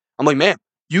cake. I'm like, man,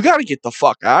 you got to get the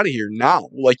fuck out of here now.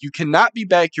 Like, you cannot be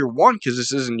back here, one, because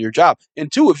this isn't your job.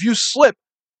 And two, if you slip,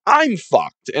 I'm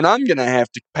fucked and I'm gonna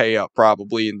have to pay up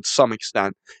probably in some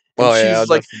extent. And Well, yeah, I'll she's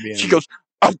like, definitely be she in. goes,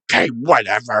 okay,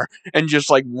 whatever. And just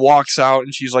like walks out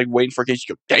and she's like waiting for a case.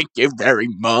 She goes, thank you very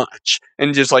much.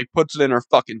 And just like puts it in her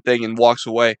fucking thing and walks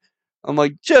away. I'm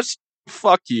like, just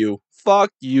fuck you.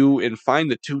 Fuck you and find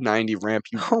the 290 ramp,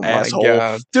 you Oh my asshole.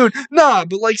 god. Dude, nah,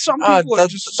 but like some Ah, people are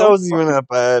just that so wasn't even fucking. that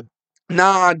bad.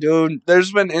 Nah, dude.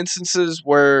 There's been instances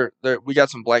where we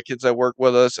got some black kids that work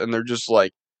with us and they're just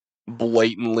like,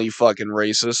 blatantly fucking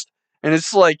racist. And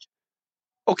it's like,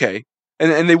 okay.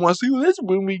 And they want to say, well, that's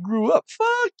when we grew up.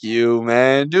 Fuck you,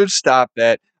 man. Dude, stop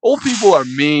that. Old people are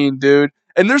mean, dude.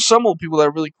 And there's some old people that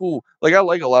are really cool. Like, I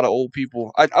like a lot of old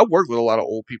people. I work with a lot of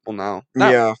old people now.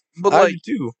 Not, Yeah, but I do like,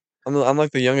 too. I'm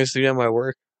like the youngest dude at my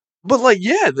work.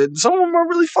 yeah, some of them are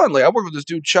really fun. Like, I work with this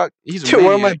dude, Chuck. He's a Dude,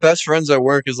 one of my maniac. best friends at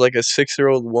work is like a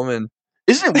 6-year-old woman.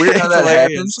 Isn't it weird how It's that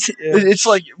happens? hilarious. Yeah. It's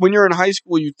like when you're in high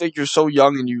school, you think you're so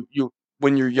young, and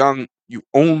when you're young, you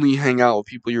only hang out with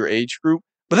people your age group.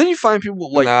 But then you find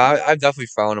people like, Nah, I've definitely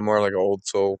found him more like old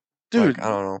soul. Like dude, I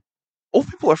don't know. old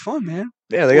people are fun, man.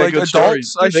 Yeah, they got Like good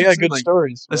stories, adults, I dude. They should got say, good like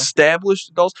stories, bro. established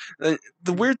adults.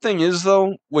 The weird thing is,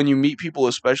 though, when you meet people,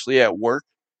 especially at work,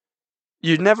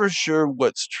 you're never sure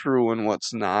what's true and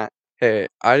what's not. Hey,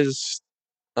 I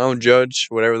don't judge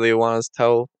whatever they want us to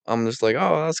tell. I'm just like,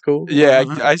 oh, that's cool. Yeah,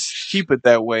 keep it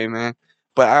that way, man.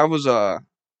 But I was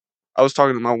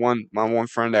talking to my one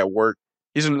friend at work.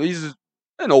 He's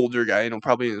an older guy,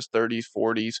 probably in his 30s,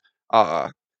 40s,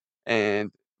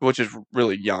 and which is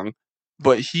really young.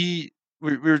 But we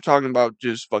were talking about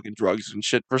just fucking drugs and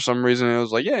shit for some reason. And I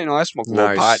was like, yeah, I smoke a little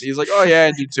pot. Nice. He's like, oh yeah,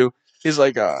 I do too. He's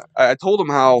like, I told him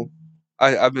how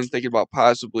I've been thinking about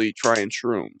possibly trying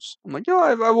shrooms. I'm like,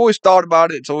 I've always thought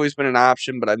about it. It's always been an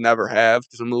option, but I never have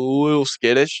because I'm a little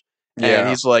skittish. And Yeah.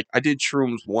 he's like, I did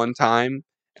shrooms one time,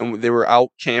 and they were out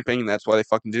camping, and that's why they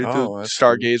fucking did it to Oh, that's cool.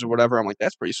 stargaze or whatever. I'm like,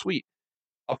 that's pretty sweet.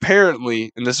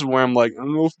 Apparently, and this is where I'm like, I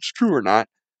don't know if it's true or not.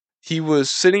 He was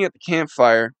sitting at the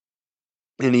campfire,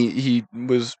 and he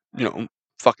was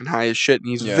fucking high as shit, and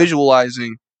he's Yeah.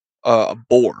 visualizing a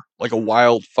boar, like a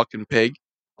wild fucking pig,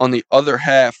 on the other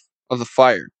half of the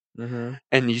fire, Mm-hmm.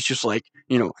 and he's just like,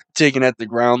 digging at the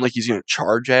ground like he's gonna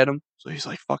charge at him. So he's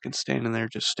like fucking standing there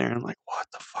just staring like, what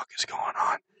the fuck is going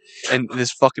on? and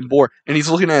this fucking boar, and he's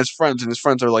looking at his friends, and his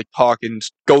friends are like talking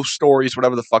ghost stories,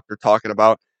 whatever the fuck they're talking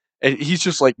about, and he's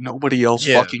just like, nobody else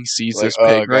Yeah. fucking sees Like, this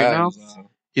pig right now. guys.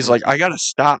 He's like, I gotta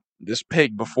stop this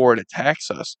pig before it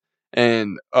attacks us.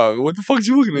 And what the fuck is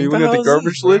you looking at? You What the looking at the hell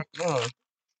is garbage this, lid? bro?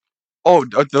 Oh,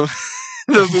 those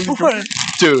in the What?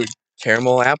 dude.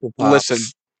 Caramel apple Listen,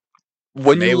 pops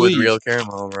when made you with leave, real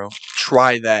caramel, bro.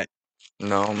 try that,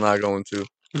 No, I'm not going to.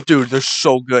 dude. They're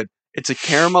so good. It's a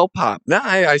caramel pop. Nah,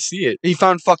 I see it. He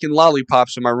found fucking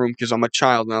lollipops in my room because I'm a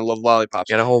child and I love lollipops.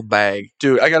 Got a whole bag.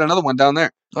 Dude, I got another one down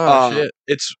there. Oh shit.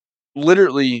 It's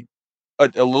literally a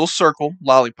little circle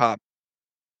lollipop,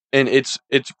 and it's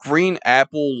green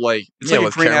apple, like it's Yeah, like a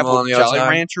with green caramel apple on the Jolly outside.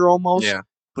 Rancher almost, Yeah.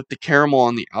 but the caramel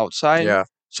on the outside. Yeah.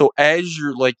 So as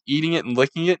you're like eating it and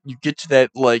licking it, you get to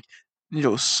that like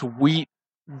sweet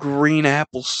green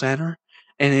apple center,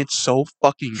 and it's so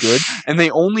fucking good. And they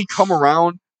only come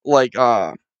around like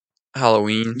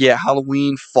Halloween. yeah,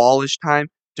 Halloween, fallish time.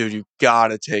 Dude, you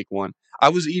gotta take one. I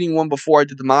was eating one before I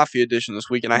did the Mafia edition this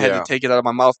week, and I had to Yeah. take it out of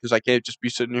my mouth because I can't just be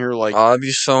sitting here like, Oh, that'd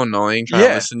be so annoying trying to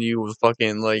yeah, listen to you with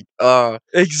fucking like make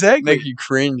exactly. you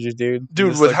cringe, dude. Dude,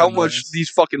 Just with like how the much noise. these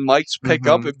fucking mics pick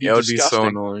up, it'd be Yeah, it would be so disgusting.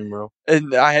 annoying, bro.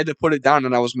 And I had to put it down,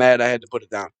 and I was mad I had to put it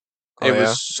down. Oh It was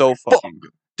yeah. so Fuck. fucking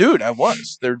good. Dude, I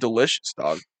was. They're delicious,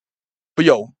 dog. But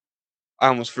yo, I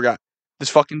almost forgot. This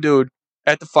fucking dude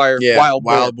at the fire, Yeah, wild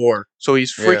boar. wild boar. So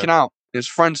he's Yeah. freaking out. His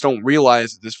friends don't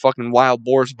realize that this fucking wild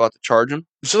boar is about to charge him.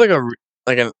 Is it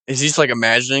is he just like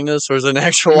imagining this, or is it an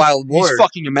actual wild boar? He's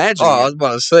fucking Oh, imagining I it. was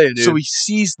about to say, dude. So he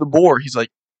sees the boar. He's like,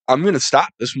 I'm going to stop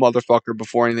this motherfucker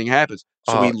before anything happens.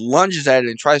 So he lunges at it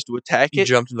and tries to attack he it.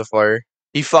 jumped in the fire.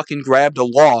 He fucking grabbed a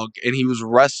log and he was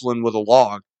wrestling with a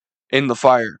log in the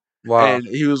fire. Wow. And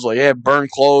he was like, yeah, burn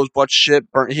clothes, but shit.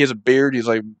 He has a beard. He's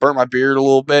like, burnt my beard a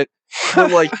little bit.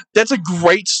 But like, that's a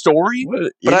great story. What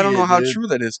an But I don't know idiot, how dude. true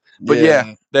that is. But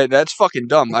yeah, that's fucking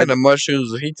dumb. What kind of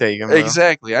mushrooms was he taking, bro?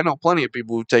 Exactly. I know plenty of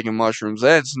people who've taken mushrooms.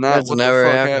 That's not That's what the never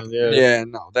fuck happened, happened. yeah. Yeah,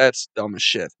 no, that's dumb as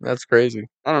shit. That's crazy.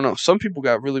 I don't know. Some people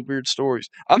got really weird stories.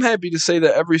 I'm happy to say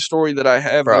that every story that I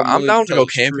have, Bro, that I'm I'm willing down to tell go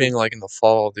is true. camping like in the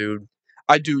fall, dude.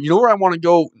 I do. You know where I want to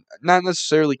go? Not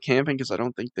necessarily camping because I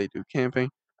don't think they do camping.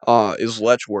 Is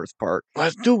Letchworth Park.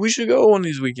 Dude, we should go one of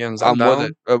these weekends. I'm with down.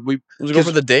 it. Let's go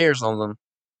for the day or something.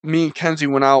 Me and Kenzie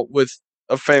went out with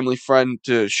a family friend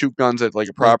to shoot guns at like a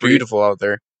It's property. beautiful out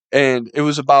there. And it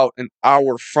was about an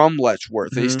hour from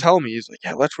Letchworth. And he's Mhm. telling me, he's like,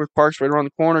 yeah, Letchworth Park's right around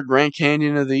the corner, Grand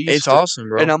Canyon of the East. It's awesome,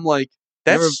 bro. And I'm like,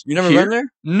 that's You never here? been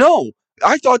there? No.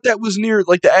 I thought that was near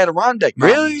like the Adirondack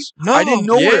Really? Mountains. No. I didn't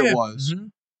know where it yeah. was. Mhm.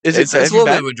 Is It's it? a Have you little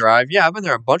bit been? of a drive. Yeah, I've been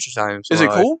there a bunch of times. Is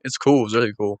it cool? It's cool. It's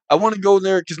really cool. I want to go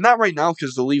there because not right now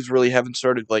because the leaves really haven't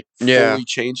started like Yeah. fully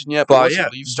changing yet. But But once yeah, the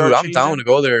leaves start dude, I'm down changing, to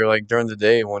go there like during the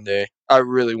day one day. I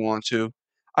really want to.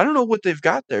 I don't know what they've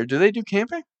got there. Do they do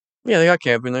camping? Yeah, they got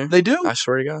camping there. They do? I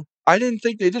swear to God. I didn't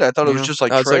think they did. I thought it was Yeah. just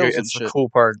like No, trails and it's shit. a cool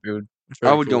park, dude. It's I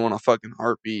really would cool. go on a fucking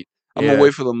heartbeat. I'm Yeah. gonna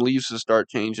wait for them leaves to start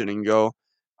changing and go.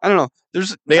 I don't know.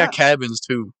 They got cabins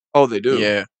too. Oh, they do.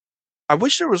 Yeah. I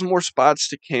wish there was more spots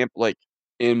to camp like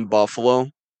in Buffalo.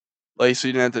 Like so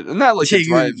you didn't have to. Not like the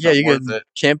drive's not you worth can it.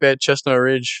 camp at Chestnut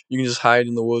Ridge. You can just hide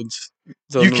in the woods.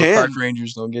 So You the can. park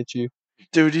rangers don't get you.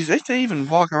 Dude, they even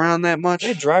walk around that much?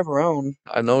 They drive around.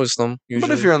 I noticed them usually.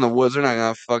 But if you're in the woods, they're not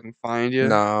gonna fucking find you.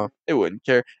 Nah. They wouldn't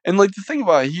care. And like the thing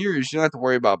about here is you don't have to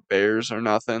worry about bears or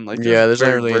nothing. Like Yeah, there's not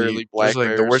very really rarely black like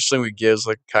bears. the worst thing we get is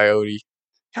like a coyote.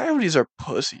 Coyotes are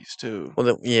pussies too.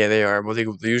 Well, yeah, they are, but they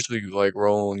usually like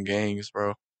roll in gangs,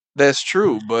 bro. That's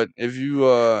true, but if you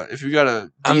got a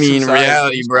I mean,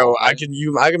 reality, bro. baseball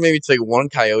bat, I can maybe take one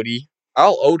coyote,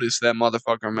 I'll Otis that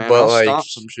motherfucker, man. but I'll like stomp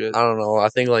some shit, I don't know. I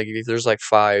think like if there's like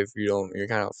 5, you're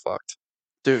kind of fucked.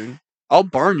 dude. I'll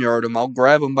barnyard him. I'll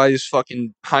grab him by his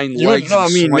fucking hind You legs. no, I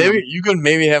and mean swing maybe him. you could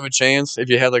maybe have a chance if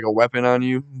you had like a weapon on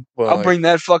you. But I'll like, bring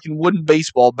that fucking wooden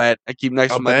baseball bat I keep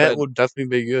next a to my bat bed. would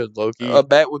definitely be good, Loki. A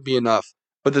bat would be enough.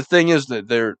 But the thing is that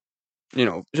they're, Dude,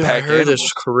 I pack heard animals.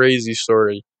 this crazy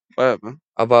story What happened?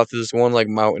 about this one like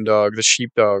mountain dog, the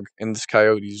sheepdog, and this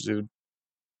coyotes, dude.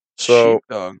 So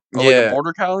Sheepdog. yeah, Like a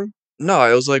border collie. no,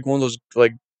 it was like one of those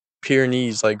like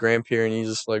Pyrenees, like Grand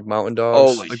Pyrenees, like mountain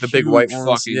Oh, dogs, like the big white huge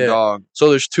ones. fucking Yeah. dog. So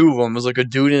there's 2 of them. There's like a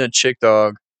dude and a chick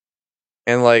dog,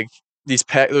 and like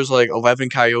there's like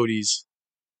 11 coyotes.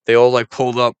 They all like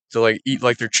pulled up to like eat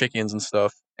like their chickens and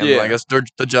stuff. And Yeah. like that's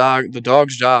the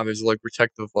dog's job is like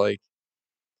protective, like.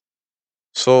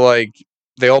 So like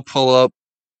they all pull up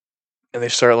and they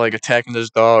start like attacking this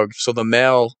dog. So the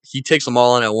male he takes them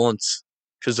all on at once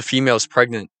because the female's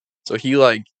pregnant. So he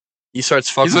starts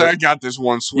fucking. He's like, I got this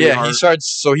one, sweetheart. Yeah,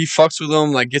 he fucks with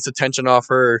them, like gets attention off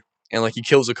her, and like he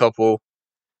kills a couple.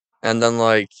 and then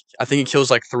like I think he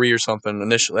kills like 3 or something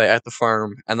initially at the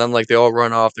farm, and then like they all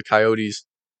run off the coyotes,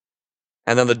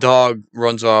 and then the dog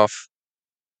runs off,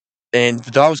 and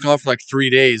the dog was gone for like 3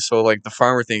 days. So like the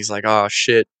farmer thinks like, oh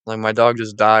shit, like my dog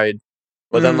just died.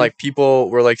 But then Mhm. like people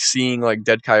were like seeing like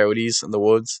dead coyotes in the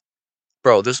woods.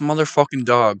 Bro, this motherfucking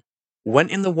dog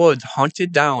went in the woods,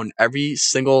 hunted down every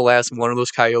single last one of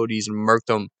those coyotes and murked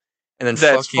them, and then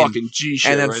That's fucking fucking G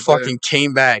shit right there.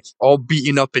 came back all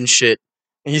beaten up and shit.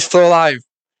 And he's still alive.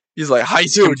 He's like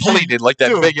heist Dude, he completed, like that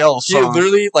dude, Big L he song.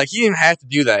 literally like he didn't have to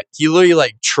do that. He literally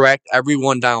like tracked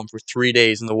everyone down for 3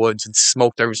 days in the woods and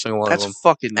smoked every single one of That's them, and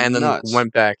fucking then nuts.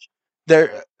 went back.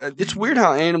 It's weird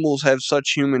how animals have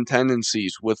such human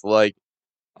tendencies with like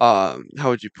how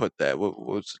would you put that?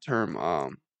 What's the term?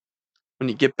 When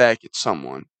you get back at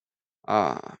someone.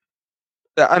 Uh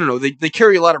I don't know, they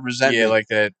carry a lot of Yeah, resentment. like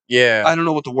that. Yeah. I don't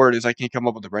know what the word is, I can't come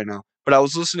up with it right now. But I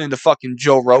was listening to fucking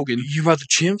Joe Rogan. You about the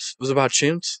chimps? It was about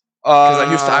chimps?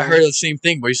 Because I Uh heard the same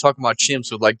thing, but he's talking about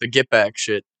chimps with like the get back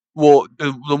shit. Well,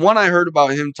 the one I heard about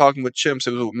him talking with chimps,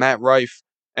 it was with Matt Rife,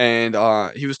 and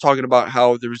he was talking about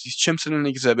how there was these chimps in an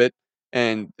exhibit,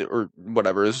 and or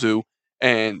whatever a zoo,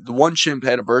 and the one chimp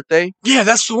had a birthday, Yeah,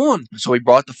 that's the one. so he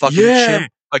brought the fucking chimp Yeah,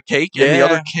 a cake, and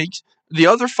yeah, the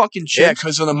other fucking yeah. chimps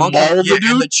Because in the monkey, mauled yeah, the and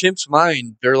dude. the chimp's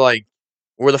mind, they're like,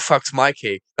 "Where the fuck's my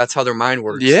cake?" That's how their mind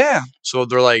works. Yeah, So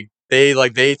they're like they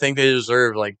think they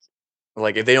deserve like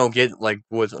if they don't get like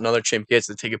what another chimp gets,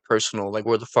 they take it personal. Like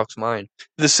where the fuck's mine?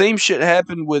 the same shit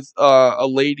happened with a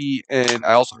lady, and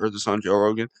I also heard this on Joe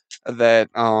Rogan that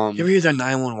You ever hear that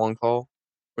 911 call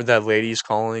where that lady's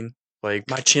calling like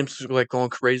my chimp's like going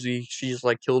crazy? She's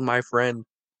like killed my friend.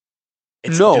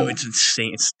 no, It's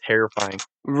insane. It's terrifying.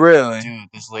 really. Dude,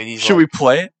 this lady's Should like, we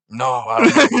play it? no, I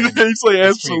don't know, man. He's like,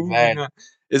 It's pretty absolutely bad. not.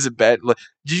 Is it bad? Like,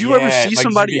 did you ever Yeah, see like you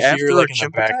somebody could hear after a like in the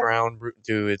chimp attack? background,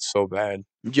 dude. It's so bad.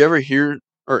 Did you ever hear,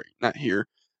 or not hear,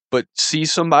 but see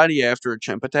somebody after a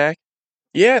chimp attack?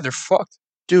 Yeah, they're fucked.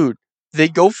 Dude, they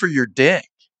go for your dick.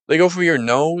 They go for your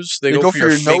nose. They They go go for for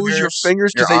your your nose, your fingers,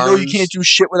 fingers, because your they know you can't arms. do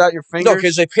shit without your No,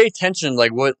 because fingers. they pay attention.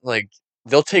 Like what? Like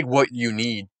they'll take what you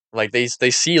need. Like they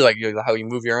see like how you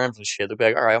move your arms and shit. They'll be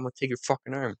like, all right, I'm gonna take your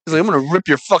fucking arm. He's like, I'm gonna rip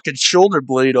your fucking shoulder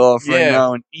blade off right Yeah,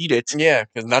 now and eat it. yeah.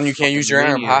 Because now you can't use Fucking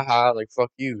your arm. Ha maniacs. ha. Like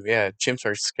fuck you. Yeah, chimps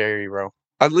are scary, bro.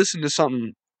 I listened to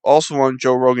something also on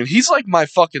Joe Rogan. He's like my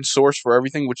fucking source for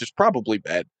everything, which is probably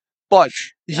bad. But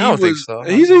I don't think so.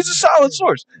 he's a solid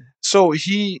source. So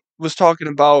he was talking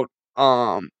about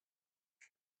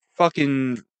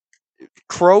fucking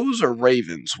crows or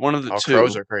ravens, one of the Oh,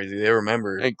 crows two. are crazy. They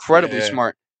remember. Incredibly Yeah,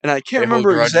 smart. And I can't they hold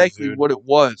remember grudges, exactly dude. what it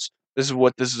was. This is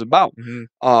what this is about. Hmm.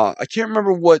 I can't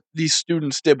remember what these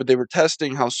students did, but they were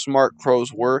testing how smart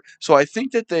crows were. So I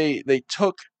think that they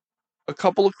took a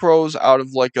couple of crows out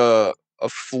of like a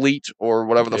fleet or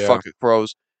whatever the Yeah. fuck it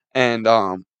crows, and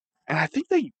I think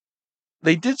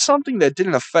they did something that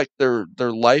didn't affect their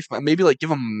life. Maybe like give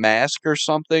them a mask or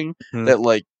something Hmm. that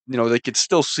like they could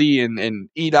still see and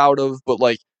eat out of, but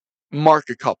like mark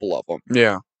a couple of them.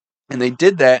 Yeah. And they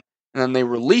did that, and then they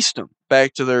released them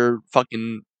back to their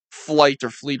fucking flight or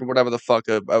fleet or whatever the fuck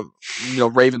of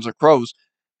ravens or crows,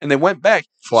 and they went back.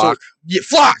 So Flock. yeah,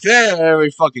 flock. There we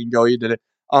fucking go. You did it.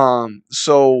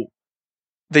 So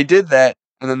they did that,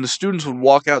 and then the students would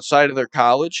walk outside of their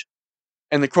college,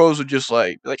 and the crows would just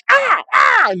like ah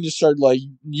ah, and just start like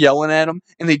yelling at them,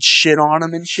 and they'd shit on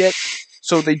them and shit.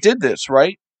 So they did this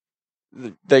right.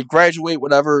 They graduate,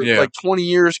 whatever, Yeah. like 20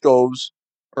 years goes,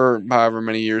 or however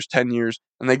many years, 10 years,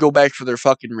 and they go back for their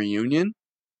fucking reunion.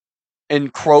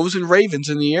 And crows and ravens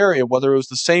in the area, whether it was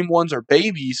the same ones or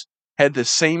babies, had the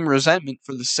same resentment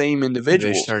for the same They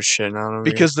individuals. start shitting on them again.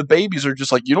 Because the babies are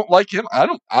just like, you don't like him? I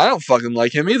don't fucking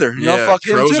like him either. Yeah, Fuck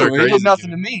him crows too. are He did crazy, nothing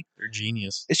to dude. me. They're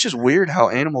genius. It's just weird how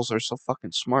animals are so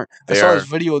fucking smart. I They saw this are.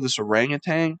 video of this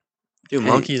orangutan, Dude, and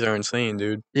monkeys are insane,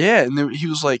 dude. yeah, and he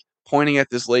was like pointing at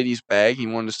this lady's bag. He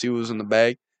wanted to see what was in the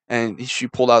bag, and she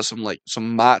pulled out some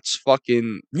Mott's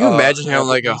fucking Can you imagine having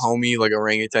like a Applebee's. homie, like a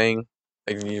orangutan,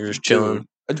 like you're just Dude. chilling?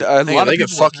 A lot of They could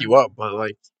people fuck have you up, but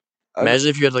like, uh, imagine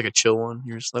if you had like a chill one.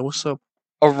 You're just like, what's up?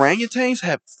 orangutans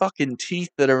have fucking teeth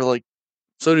that are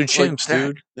So do like chimps, that.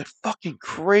 dude. They're fucking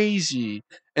crazy,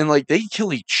 and like they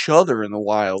kill each other in the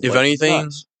wild If like anything,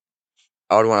 nuts.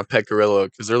 I would want a pet gorilla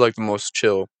because they're like the most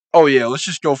chill. Oh yeah, let's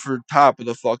just go for top of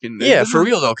the fucking. Yeah, for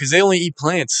real though, because they only eat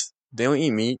plants. They don't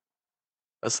eat meat.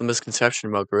 That's the misconception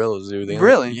about gorillas, dude.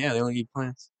 Really, They only eat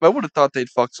plants. I would have thought they'd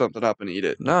fuck something up and eat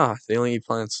it. Nah, they only eat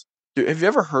plants. Dude, have you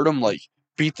ever heard them like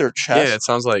beat their Yeah, chest? it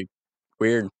sounds like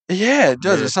weird. Yeah, it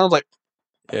does. Yeah, It sounds like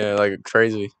yeah, like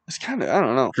crazy. it's kind of I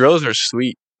don't know. Gorillas are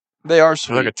sweet. They are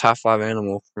They're like a sweet. top 5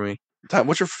 animal for me.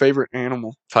 What's your favorite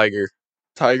animal? Tiger.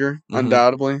 Tiger, Mm-hmm.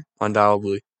 undoubtedly.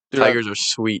 Undoubtedly. Dude, Tigers are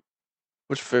sweet.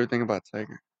 what's your favorite thing about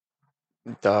tiger?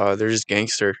 They're just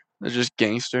gangster. They're just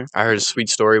gangster. I heard a sweet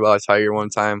story about a tiger one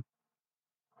time.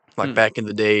 Like Hmm. back in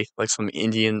the day, like some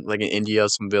Indian, like in India,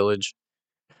 some village.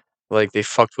 Like they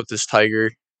fucked with this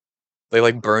tiger. They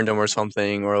like burned him or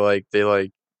something, or like they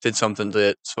like did something to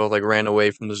it, so it, like ran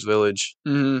away from this village.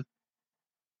 Mm-hmm.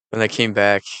 And they came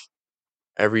back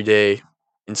every day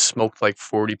and smoked like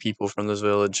 40 people from this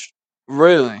village.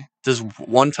 Really? This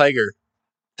one tiger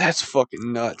That's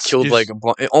fucking nuts. killed like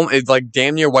it like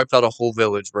damn near wiped out a whole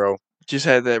village, bro. Just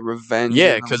had that revenge Yeah,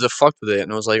 in them. because it fucked with it,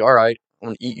 and it was like, all right, I'm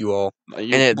gonna eat you all.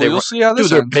 And Well, you'll see how dude,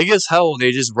 this they're ends. big as hell.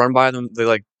 They just run by them. They're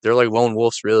like lone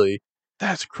wolves, really.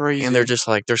 That's And they're crazy. just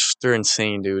like they're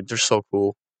insane, dude. They're so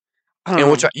cool. I don't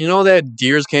And know. you know that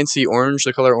deers can't see orange,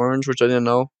 the color orange, which I didn't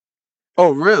know.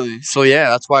 Oh, really? So yeah,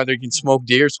 that's why they can smoke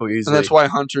deer so And that's easily. why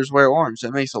hunters wear orange.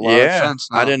 That makes a lot of Yeah, sense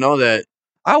I now. didn't know that.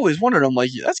 I always wondered. I'm like,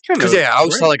 yeah, that's kind Cause of yeah, I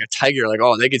always great. thought like a tiger, like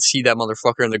oh, they could see that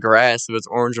motherfucker in the grass if it's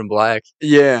orange and black.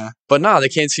 Yeah, But nah, they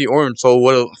can't see orange. So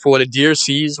for what a deer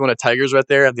sees when a tiger's right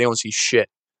there, they don't see shit.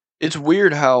 it's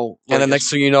weird how And like the next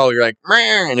thing you know, you're like,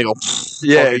 "Meow," and they go,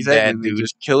 yeah, fucking exactly. dead, And they dude.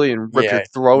 just kill you and rip your Yeah,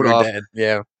 throat you're off. dead.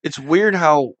 Yeah, It's weird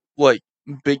how like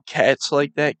big cats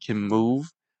like that can move,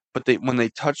 but they when they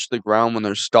touch the ground when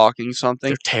they're stalking they're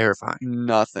something, terrifying,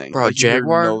 nothing. bro. A Like you hear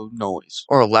jaguar no noise.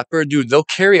 or a leopard, dude, they'll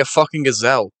carry a fucking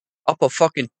gazelle up a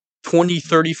fucking 20,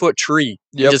 30 foot tree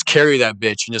and Yep, just carry that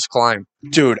bitch and just climb.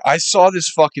 dude. I saw this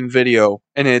fucking video,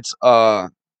 and it's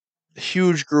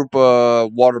huge group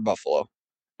of water buffalo,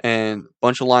 and a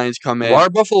bunch of lions come in. Water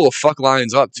buffalo will fuck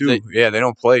lions up They too. Yeah, they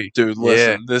don't play. Dude, Yeah,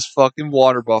 listen, this fucking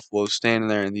water buffalo is standing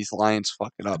there, and these lions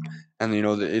fuck it up, and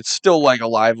it's still like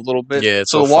alive a little bit. yeah,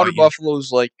 it's So so the water fighting.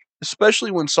 buffalo's like,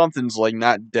 especially when something's like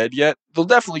not dead yet, they'll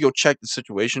definitely go check the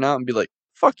situation out and be like,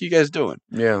 "Fuck you guys doing?"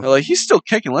 Yeah, They're like, "He's still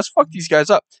kicking. Let's fuck these guys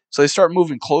up." So they start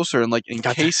moving closer and like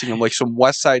got the, encasing him like some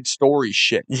West Side Story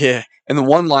shit. yeah. And the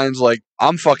one lion's like,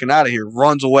 "I'm fucking out of here,"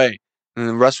 runs away, and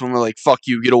the rest of them are like, "Fuck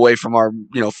you, get away from our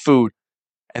food."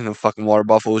 And the fucking water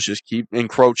buffaloes just keep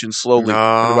encroaching slowly.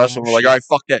 And the rest of No them are like, all shit. right,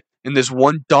 fuck that. And this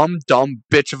one dumb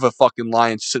bitch of a fucking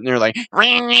lion sitting there like, he's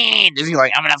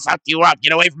like, I'm gonna fuck you up.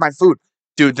 Get away from my food.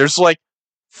 Dude, there's like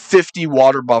 50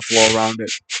 water buffalo around it.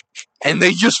 And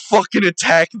they just fucking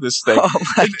attack this thing. Oh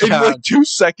my In god. like 2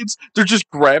 seconds, they're just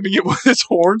grabbing it with its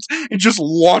horns and just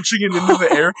launching it into the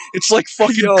air. It's like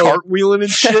fucking Yo, cartwheeling and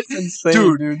shit. That's insane,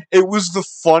 Dude, it was the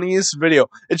funniest video.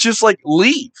 It's just like,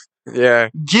 leave. Yeah,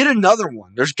 Get another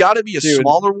one. There's got to be a dude.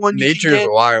 smaller one you can Nature's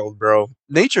get. wild, bro.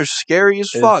 Nature's scary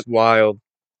as fuck. It's wild.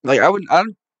 Like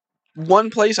one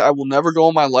place I will never go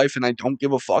in my life, and I don't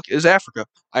give a fuck, is Africa.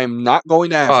 I am not going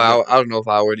to Oh, Africa. I don't know if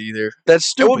I would either.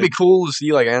 That's It would be stupid. cool to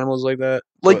see like animals like that.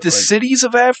 Like But, the cities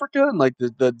of Africa and like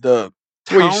the well,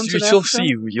 towns you in still Africa.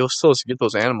 see you'll still get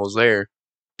those animals there.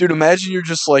 Dude, imagine you're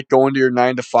just like going to your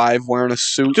 9 to 5 wearing a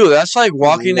suit. Dude, that's like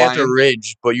walking at the lion.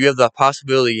 ridge, but you have the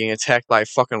possibility of getting attacked by a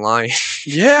fucking lion.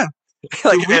 Yeah,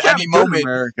 like dude, we at got any it good in moment.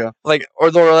 America. Like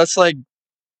or that's like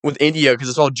with India because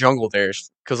it's all jungle there.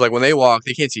 Because like when they walk,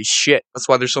 they can't see shit. That's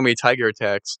why there's so many tiger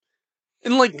attacks.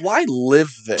 And like, why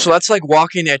live there? So that's like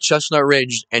walking at Chestnut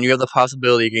Ridge, and you have the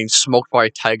possibility of getting smoked by a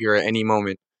tiger at any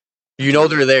moment. You know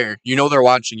they're there. You know they're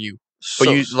watching you, but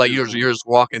So stupid. you're just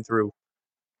walking through.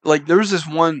 Like there was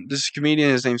this comedian,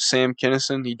 his name's Sam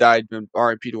Kinison. He died,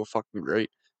 R.I.P. to a fucking great.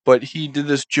 But he did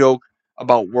this joke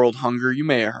about world hunger. You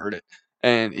may have heard it.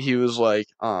 And he was like,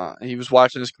 he was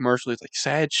watching this commercial. He's like,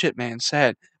 sad shit, man,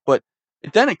 sad. But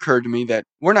it then occurred to me that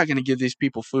we're not going to give these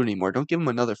people food anymore. Don't give them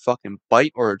another fucking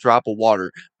bite or a drop of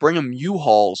water. Bring them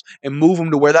U-Hauls and move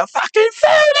them to where that fucking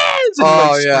food is. And he like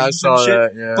Oh yeah, I screams and saw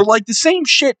shit. that. Yeah. But like the same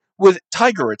shit with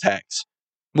tiger attacks.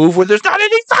 Move where there's not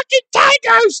any fucking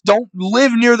tigers. Don't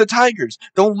live near the tigers.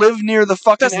 Don't live near the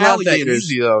fucking That's not that alligators.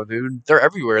 easy though, dude. They're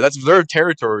everywhere. That's their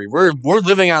territory. We're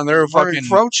living on their We're fucking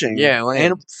encroaching. land.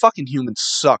 And fucking humans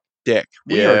suck dick.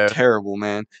 We are Yeah, terrible,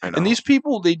 man. I know. And these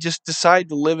people, they just decide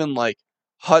to live in like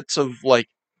huts of like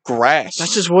grass.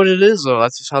 That's just what it is, though.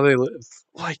 That's just how they live.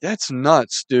 like that's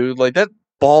nuts, dude. Like that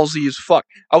ballsy as fuck.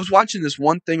 I was watching this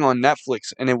one thing on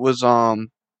Netflix, and it was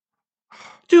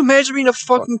Dude, imagine being a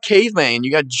fucking caveman.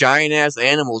 You got giant ass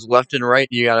animals left and right.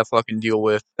 You gotta fucking deal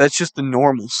with. that's just the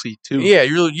normalcy too. Yeah,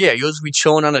 you'll just be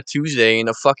chilling on a Tuesday, and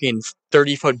a fucking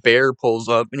 30-foot bear pulls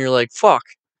up, and you're like, "Fuck."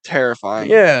 Terrifying.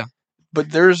 Yeah.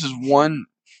 But there's this one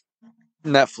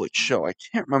Netflix show. I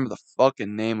can't remember the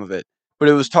fucking name of it, but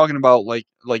it was talking about like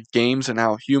games and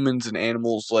how humans and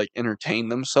animals like entertain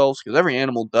themselves because every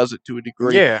animal does it to a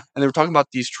degree. Yeah. And they were talking about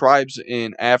these tribes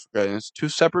in Africa, and it's two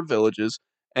separate villages,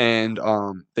 and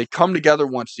they come together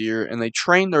once a year and they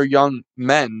train their young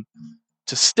men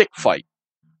to stick fight.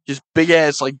 Just big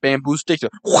ass like bamboo sticks,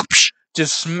 whoopsh,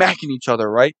 just smacking each other,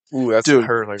 right, Ooh, that's dude?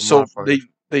 hurt like a So motherfucker.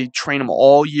 they train them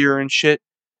all year and shit.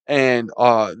 And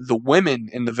the women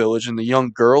in the village and the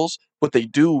young girls, what they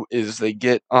do is they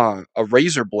get a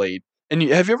razor blade. And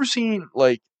have you ever seen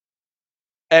like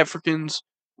Africans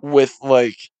with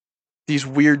like these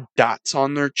weird dots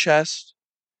on their chest,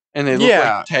 and they look like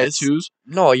Yeah, it's tattoos?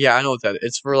 no, yeah, I know what that.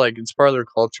 It's for like it's part of their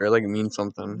culture. Like it means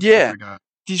something. I Yeah, forgot.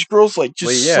 these girls like But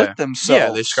just slit yeah, yeah, they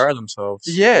themselves. scar themselves.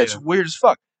 Yeah, it's Yeah, weird as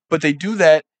fuck. But they do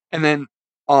that, and then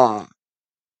uh,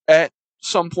 at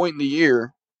some point in the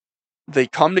year, they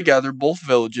come together, both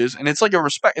villages, and it's like a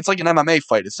respect. It's like an MMA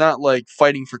fight. It's not like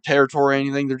fighting for territory or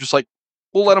anything. They're just like,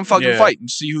 we'll let them fucking yeah. fight and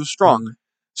see who's strong. Mm.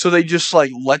 So they just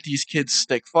like let these kids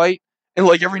stick fight, and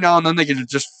like every now and then they get to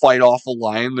just fight off a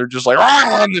lion. They're just like,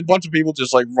 ah, and a bunch of people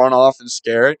just like run off and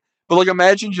scare it. But like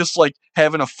imagine just like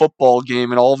having a football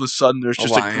game, and all of a sudden there's A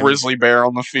just a lion. grizzly bear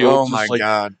on the field, Oh just my like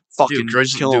god, dude, fucking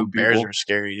grizzly, killing dude, bears people. are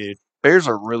scary, dude. Bears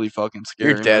are really fucking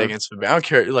You're scary, dead man. against the bear. I don't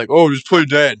care. You're like, oh, just play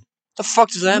dead. The fuck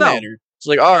does that No, matter? It's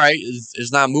like, all right,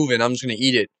 it's not moving. I'm just gonna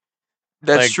eat it.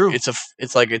 that's Like true.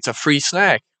 it's like it's a free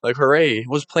snack. Like hooray!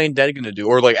 What's playing dead gonna do?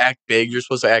 Or like act big. You're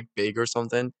supposed to act big or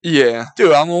something. Yeah,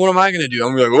 Dude, what am I gonna do?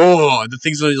 I'm gonna be like, oh, the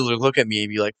thing's gonna look at me and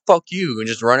be like, fuck you, and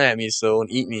just run at me so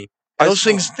and eat me. And I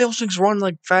saw. those things run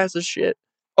like fast as shit.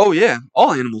 Oh yeah,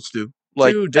 all animals do.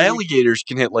 Like Dude, alligators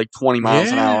can hit like 20 miles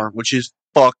an yeah. hour, which is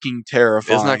fucking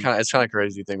terrifying. It's kind of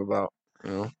crazy to think about.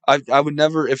 You know? I would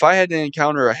never, if I had to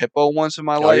encounter a hippo once in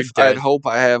my Oh, you're life, I'd dead. hope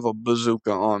I have a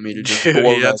bazooka on me to just Dude,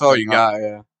 blow yeah, that that's all you thing up. got,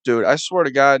 yeah. Dude, I swear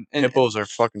to God, and Hippos are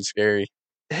fucking scary.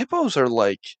 hippos are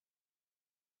like,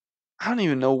 I don't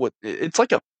even know what, it's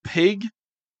like a pig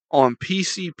on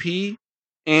PCP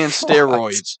and What?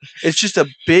 steroids. It's just a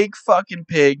big fucking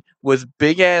pig with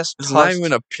big ass It's not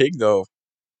even tusks. a pig though.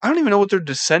 I don't even know what they're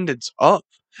descendants of.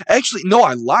 Actually, no,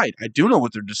 I lied. I do know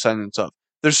what they're descendants of.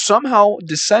 They're somehow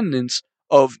descendants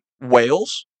of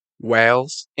whales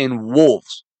Whales? and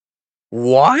wolves.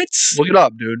 What? Look it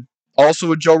up, dude.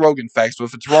 Also a Joe Rogan fact, so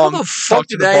if it's How wrong, the talk fuck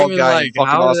to did the that bald even guy in like? fucking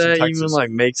How did Austin, that even Texas. like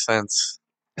make sense?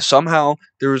 Somehow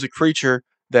there was a creature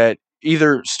that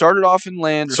either started off in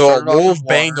land or So a started off in wolf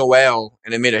banged water. a whale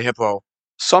and it made a hippo.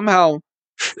 Somehow,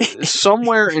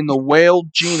 somewhere in the whale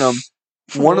genome,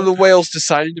 one of What? the whales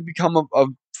decided to become a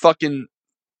fucking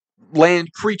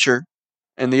land creature,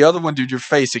 and the other one, dude, your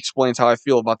face explains how I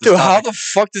feel about this Dude, how topic. the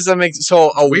fuck does that make so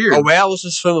It's a weird. whale was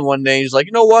just swimming one day and he's like,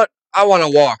 you know what? I wanna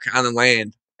walk on the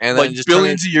land. And Like then just turn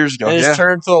billions of years ago, and just yeah.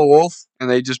 turn into a wolf. And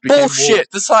they just became wolves. Bullshit.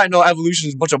 That's how I know evolution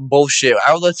is a bunch of bullshit.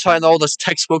 That's how I know all those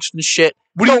textbooks and shit.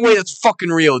 What do No you way mean? that's fucking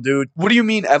real, dude. What do you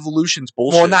mean evolution's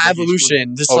Well, bullshit? not Like explain.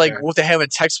 evolution, just like Okay, what they have in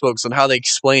textbooks and how they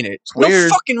explain it. it's No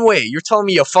weird. fucking way. You're telling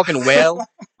me a fucking whale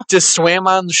just swam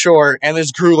on the shore and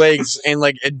just grew legs and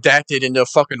like adapted into a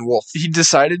fucking wolf. He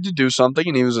decided to do something,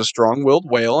 and he was a strong-willed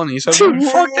whale, and he said, Dude,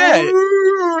 fuck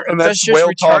that. and That's that's just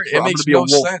whale talk retarded. for It I'm going to makes be a no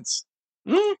wolf. sense.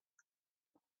 Mm,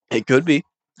 it could be.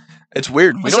 It's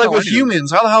weird. We It's don't like know with anything.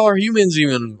 humans. How the hell are humans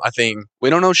even a thing? We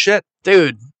don't know shit.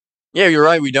 Dude. Yeah, you're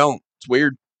right, we don't. It's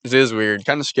weird. It is weird.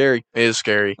 Kind of scary. It is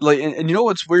scary. Like, and you know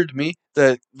what's weird to me?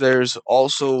 That there's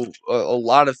also a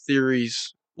lot of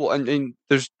theories. Well, and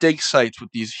there's dig sites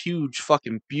with these huge,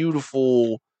 fucking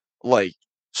beautiful, like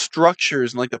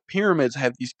structures, and like the pyramids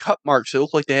have these cut marks. They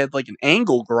look like they had like an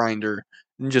angle grinder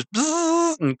and just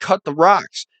and cut the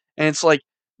rocks. And it's like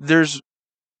there's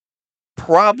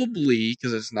probably,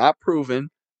 because it's not proven,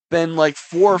 been like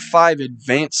 4 or 5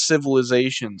 advanced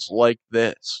civilizations like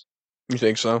this. You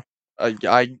think so?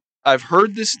 I've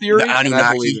heard this The theory and I believe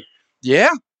Anunnaki. it. Yeah,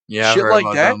 Yeah, I've shit heard like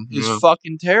about that them. is Yeah.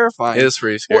 fucking It terrifying. is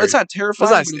pretty Well, scary. it's not terrifying,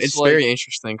 but it's It's like, very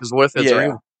interesting because what if it's yeah,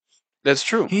 real? that's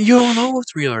true. You don't know if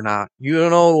it's real or not. You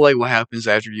don't know like what happens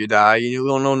after you die. You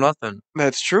don't know nothing.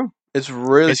 That's true. It's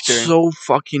really It's scary. so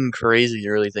fucking crazy to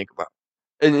really think about.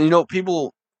 And you know,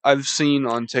 people I've seen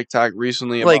on TikTok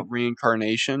recently Like, about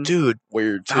reincarnation. dude,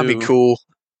 Weird that'd be too. cool.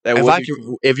 That would be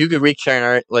cool. If you could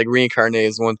reincarnate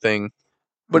as one thing,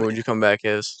 what But would you come back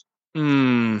as?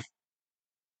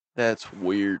 that's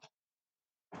weird.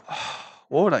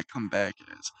 What would I come back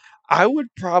as? I would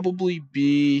probably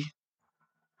be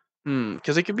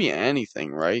because it could be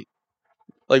anything, right?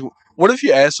 Like, what if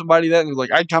you ask somebody that and they're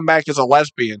like, "I'd come back as a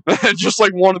lesbian," just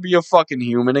like want to be a fucking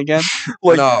human again?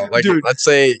 Like, No, like dude, let's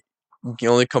say you can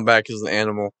only come back as an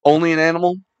animal. only an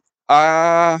animal?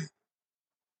 Uh,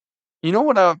 you know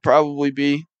what I would probably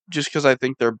be? Just because I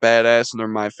think they're badass and they're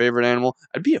my favorite animal,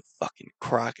 I'd be a fucking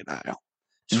crocodile.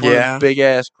 Swim Yeah. big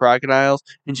ass crocodiles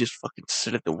and just fucking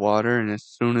sit at the water. And as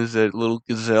soon as that little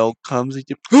gazelle comes, he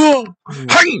just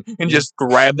and just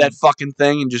grab that fucking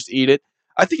thing and just eat it.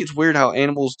 I think it's weird how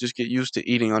animals just get used to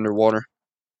eating underwater.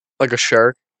 Like a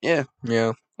shark. Yeah,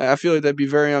 Yeah. I feel like that'd be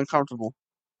very uncomfortable.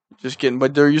 Just kidding,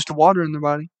 but they're used to water in their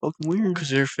body. Fucking weird. Because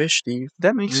they're fish, Steve.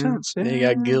 That makes sense. They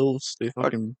Yeah. got gills. They Are,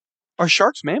 fucking. are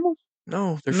sharks mammals?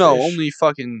 No, they're No, fish. only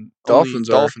Dolphins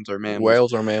are. dolphins are mammals.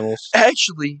 Whales are mammals.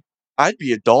 Actually, I'd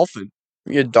be a dolphin.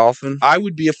 You a dolphin? I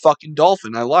would be a fucking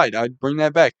dolphin. I lied. I'd bring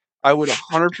that back. I would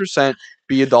 100%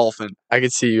 be a dolphin. I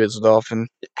could see you as a dolphin.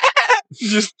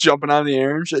 Just jumping out of the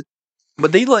air and shit.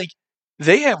 But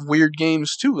they have weird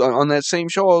games too on that same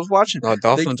show I was watching. No, They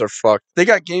dolphins are fucked. they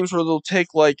got games where they'll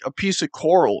take like a piece of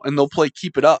coral and they'll play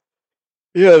keep it up.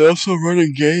 Yeah, they also run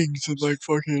in gangs and like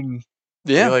fucking.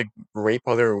 They Yeah. like rape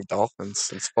other dolphins.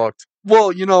 It's fucked.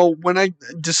 Well, when I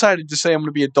decided to say I'm going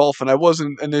to be a dolphin, I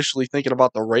wasn't initially thinking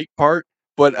about the rape part.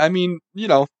 But I mean,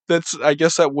 I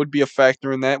guess that would be a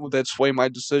factor in that. Would that sway my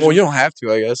decision? Well, you don't have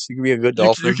to. I guess you can be a good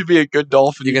dolphin. You could be a good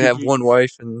dolphin. You can have one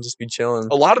wife and just be chilling.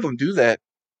 A lot of them do that.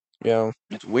 Yeah.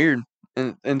 It's weird.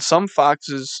 And some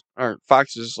foxes, or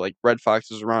foxes like red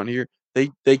foxes around here,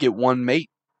 they get one mate,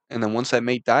 and then once that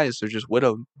mate dies, they're just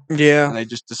widowed, Yeah. and they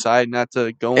just decide not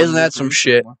to go. Isn't that some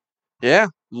shit? Anymore. Yeah,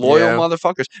 loyal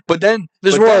motherfuckers. But then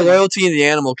there's more loyalty in the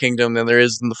animal kingdom than there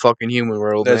is in the fucking human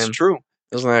world. That's man. true.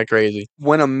 Isn't that crazy?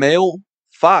 When a male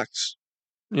fox,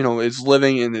 is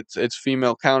living and its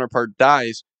female counterpart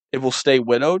dies, it will stay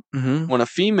widowed. Mm-hmm. When a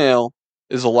female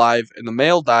is alive and the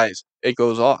male dies, it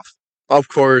goes off. Of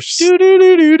course.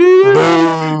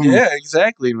 Yeah,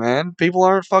 exactly, man. People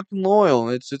aren't fucking loyal.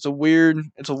 It's a weird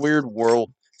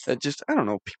world. That just, I don't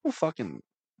know.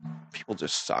 People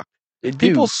just suck.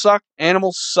 People suck.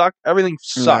 Animals suck. Everything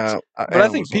sucks. But I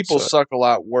think people suck a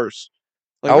lot worse.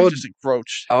 Like, we're just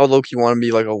encroached. I would low-key want to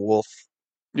be like a wolf.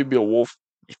 You'd be a wolf.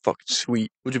 Be fucking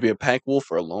sweet. Would you be a pack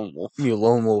wolf or a lone wolf? You'd be a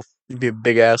lone wolf. You'd be a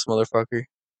big ass motherfucker,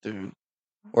 dude.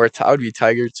 Or I would be a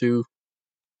tiger too.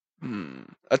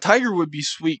 A tiger would be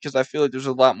sweet because I feel like there's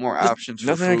a lot more options for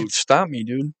nothing food. That could stop me,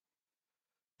 dude.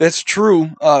 That's true.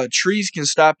 Trees can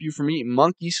stop you from eating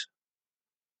monkeys,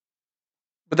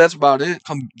 but that's about it.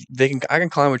 I can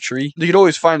climb a tree. You could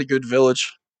always find a good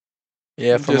village.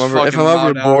 Yeah, if I'm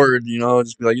ever bored,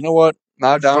 just be like, you know what?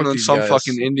 Mow down on some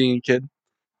fucking Indian kid.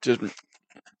 Just,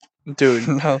 dude.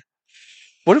 No.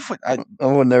 What if I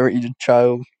would never eat a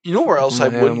child? You know where else I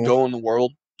wouldn't go in the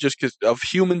world? Just because of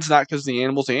humans, not because the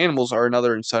animals. The animals are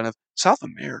another incentive. South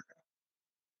America.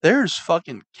 There's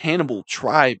fucking cannibal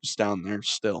tribes down there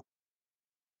still.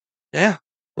 Yeah.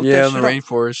 Yeah, in the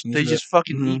rainforest. They just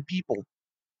fucking eat people.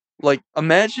 Like,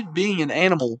 imagine being an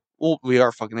animal. Well, we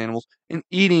are fucking animals. And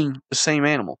eating the same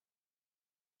animal.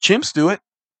 Chimps do it.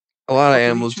 A lot of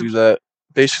animals do that.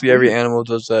 Basically, every animal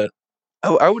does that.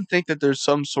 I would think that there's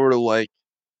some sort of, like,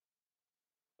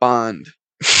 bond.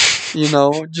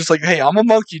 Just like, hey, I'm a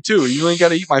monkey too. You ain't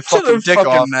gotta eat my fucking dick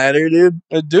off. Matter, dude.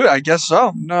 Dude, I guess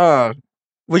so. Nah.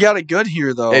 We got it good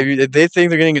here, though. If they think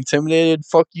they're getting intimidated,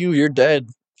 fuck you. You're dead.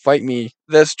 Fight me.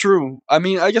 That's true. I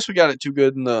mean, I guess we got it too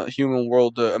good in the human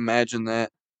world to imagine that.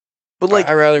 But like,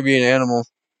 I'd rather be an animal.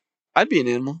 I'd be an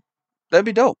animal. That'd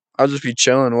be dope. I'll just be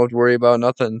chilling. Won't worry about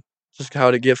nothing. Just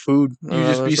how to get food. You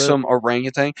just be some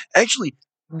orangutan. Actually,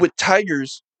 with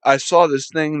tigers, I saw this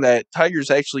thing that tigers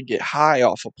actually get high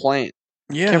off a plant.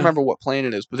 Yeah. I can't remember what plant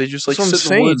it is, but they just like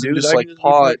sit in the woods and just like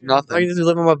paw at nothing. I can just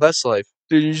live my best life.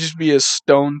 Dude, you just be a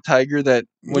stone tiger that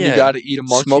when you gotta eat a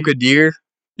monkey, smoke a deer.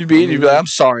 You'd be like, I'm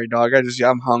sorry, dog.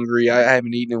 I'm hungry. I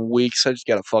haven't eaten in weeks. I just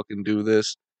gotta fucking do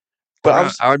this.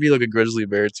 But I would be like a grizzly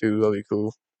bear too. That'd be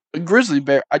cool. A grizzly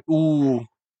bear. A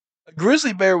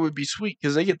grizzly bear would be sweet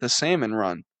because they get the salmon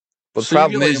run. But the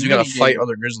problem is you gotta fight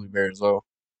other grizzly bears though.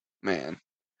 Man,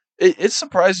 it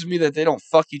surprises me that they don't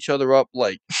fuck each other up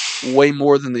like way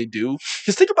more than they do.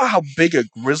 Because think about how big a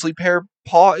grizzly bear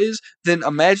paw is. Then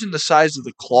imagine the size of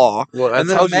the claw. Well, and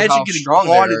then imagine getting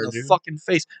clawed in the fucking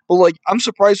face. But like, I'm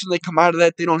surprised when they come out of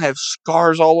that, they don't have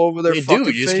scars all over their fucking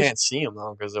face. You just can't see them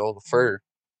though because of all the fur.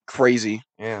 Crazy.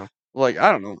 Yeah. Like,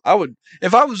 I don't know.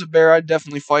 If I was a bear, I'd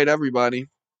definitely fight everybody.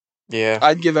 Yeah.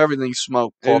 I'd give everything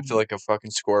smoke. Go up to like a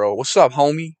fucking squirrel. What's up,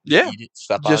 homie? Yeah. Eat it,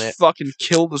 step just on it. Fucking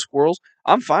kill the squirrels.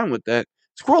 I'm fine with that.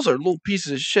 Squirrels are little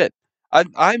pieces of shit. I'm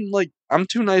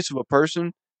too nice of a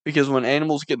person because when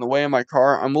animals get in the way of my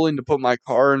car, I'm willing to put my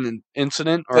car in an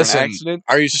incident or an accident.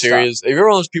 Are you serious? Stop. If you're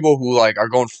one of those people who like are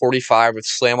going 45 with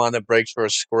slam on the brakes for a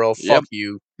squirrel, fuck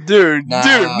you. Dude,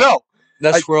 no.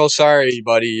 That squirrel, sorry,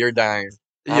 buddy, you're dying.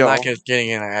 I'm not getting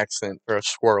in an accident for a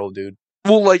squirrel, dude.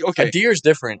 Well, like, okay. A deer's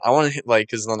different. I want to hit, like,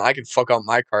 because then I could fuck up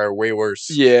my car way worse.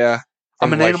 Yeah.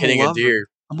 I'm and an like animal hitting a lover. deer.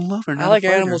 I'm a lover, I not a like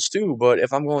fighter. animals too, but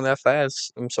if I'm going that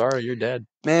fast, I'm sorry, you're dead.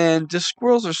 Man, just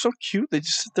squirrels are so cute. They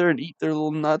just sit there and eat their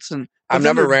little nuts, and I've but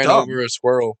then never they're ran over dumb. a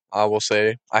squirrel. I will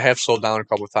say I have slowed down a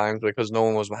couple of times because no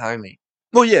one was behind me.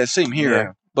 Well, yeah, same here.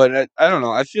 Yeah. But I don't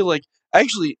know. I feel like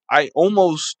actually I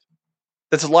almost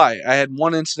that's a lie. I had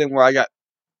one incident where I got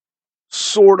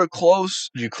sort of close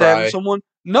Did you to having cry? someone.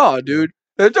 No, Yeah. dude.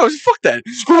 No, fuck that.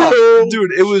 Squirrel.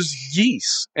 Dude, it was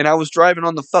geese, and I was driving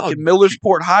on the A fucking g-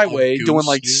 Millersport a Highway doing goose,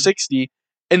 like dude. 60,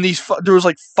 and there was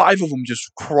like 5 of them just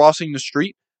crossing the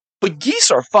street. But geese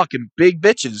are fucking big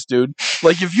bitches, dude.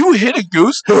 Like if you hit a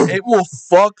goose, it will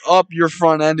fuck up your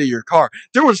front end of your car.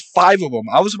 There was 5 of them.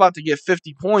 I was about to get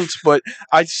 50 points, but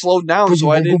I slowed down Boom, so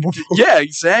boom, I boom, boom, didn't. boom, boom. Yeah,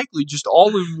 exactly. Just all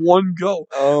in one go.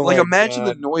 Oh Like my imagine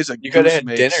the god! noise a You could have goose had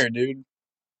makes. dinner,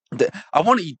 dude. I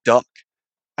want to eat duck.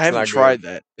 I It's haven't not good. tried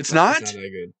that. It's No, it's not? not that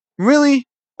good. Really?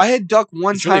 I had duck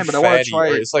one It's really time, but I want to fatty, try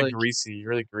or it it's like like greasy,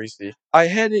 really greasy. I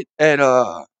had it at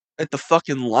the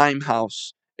fucking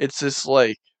Limehouse. It's this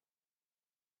like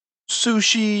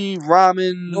sushi, You know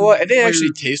what? ramen, It didn't actually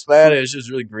weird taste bad. food. It's just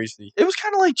really greasy. It was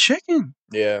kind of like chicken.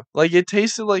 Yeah, Like it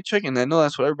tasted like chicken. I know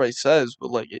that's what everybody says,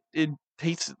 but like it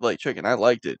tasted like chicken. I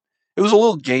liked it. It was a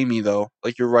little gamey though.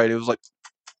 Like you're right. It was like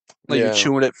you're yeah.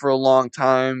 chewing it for a long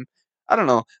time. I don't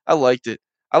know. I liked it.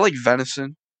 I like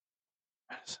venison.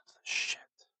 Venison's the shit.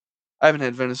 I haven't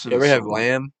had venison You in ever so have long.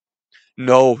 lamb?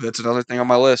 No, that's another thing on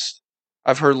my list.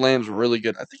 I've heard lamb's really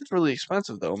good. I think it's really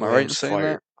expensive though. Am I right in Lamb's saying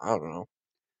fire. that? I don't know.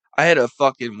 I had a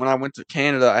fucking when I went to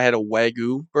Canada, I had a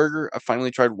Wagyu burger. I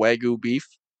finally tried Wagyu beef.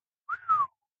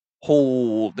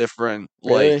 Whole different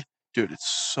like, Really? dude, it's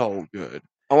so good.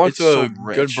 I went It's to so a good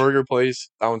rich. burger place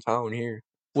downtown here. It's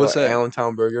What's called that?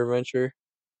 Allentown Burger Adventure.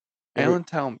 You ever?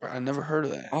 Allentown. I never heard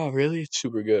of that. Oh, really? It's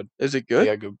super good. Is it They good?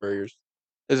 got good burgers.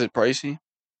 Is it pricey?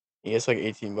 Yeah, it's like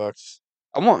 $18.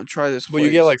 I want to try this But you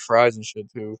get place. like fries and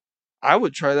shit too. I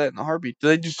would try that in a heartbeat. Do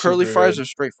they do curly Super fries good. or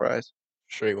straight fries?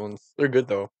 Straight ones. They're good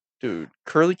though. Dude,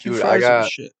 curly Q Dude, fries are the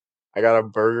shit. I got a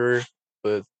burger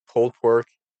with pulled pork,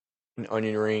 an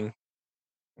onion ring,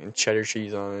 and cheddar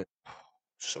cheese on it.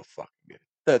 So fucking good.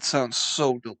 That sounds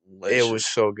so It was delicious.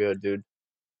 so good, dude.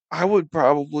 I would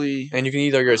probably. And you can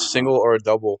either get a single or a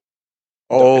double.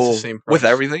 It's the Oh, same with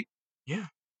price. everything? Yeah.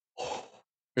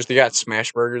 Because they got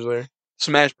smash burgers there.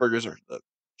 Smash burgers are the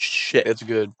shit, It's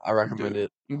good. I recommend dude.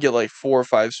 it. You can get like 4 or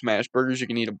 5 smash burgers. You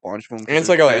can eat a bunch of them And because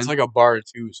they're it's 10. like a bar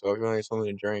too, so if you want to get something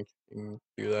to drink, you can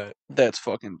do that. That's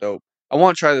fucking dope. I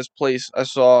want to try this place I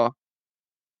saw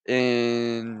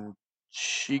in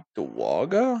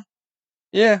Cheektowaga.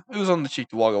 Yeah, it was on the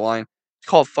Cheektowaga line. It's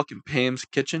called fucking Pam's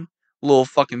Kitchen. Little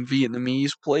fucking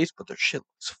Vietnamese place, but their shit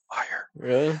looks fire.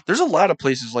 Really? There's a lot of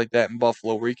places like that in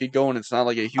Buffalo where you could go and it's not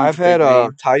like a I've huge had big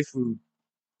name. Thai food.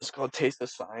 It's called Taste of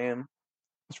Siam.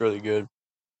 It's really good.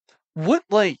 What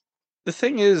like the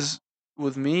thing is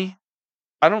with me,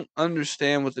 I don't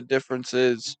understand what the difference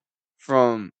is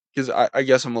from because I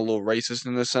guess I'm a little racist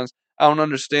in this sense. I don't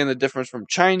understand the difference from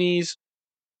Chinese,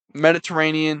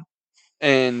 Mediterranean,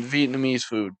 and Vietnamese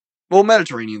food. Well,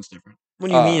 Mediterranean's different. What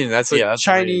do you mean? But That's very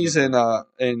Chinese different.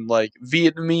 and like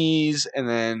Vietnamese and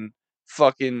then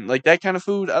fucking like that kind of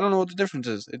food. I don't know what the difference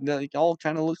is. It like all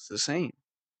kind of looks the same.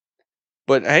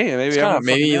 But hey, It's maybe I'm kind a of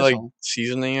fucking maybe like asshole.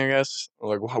 seasoning, I guess,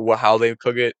 or like how they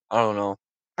cook it. I don't know.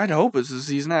 I'd hope it's the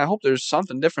season. I hope there's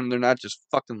something different. They're not just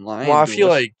fucking Well, lying I to feel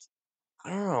us. like I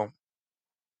don't know.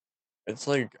 It's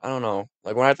like I don't know.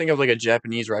 Like when I think of like a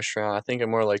Japanese restaurant, I think of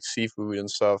more like seafood and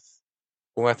stuff.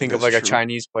 When I think of That's like a true.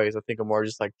 Chinese place, I think of more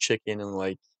just like chicken and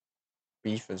like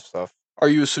beef and stuff. Are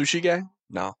you a sushi guy?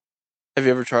 No, Have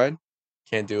you ever tried?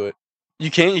 can't do it. You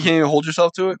can't. You can't even hold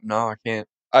yourself to it. No, I can't.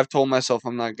 I've told myself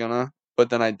I'm not gonna, but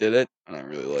then I did it and I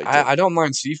really liked it. I don't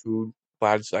mind seafood,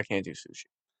 but I can't do sushi.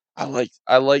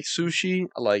 I like sushi.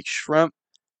 I like shrimp,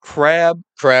 crab.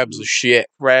 Crab's the Dude, shit.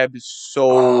 crab is so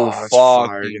Oh, that's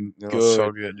fire. fucking You know, it's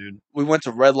so good. good, dude. We went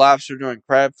to Red Lobster during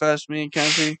Crab Fest. Me and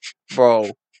Kenzie,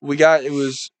 bro. We got it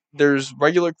was there's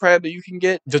regular crab that you can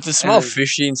get, Does it and smell then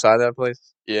fishy inside that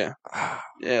place? yeah, Ah,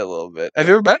 yeah, a little bit. Have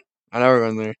you ever been? I never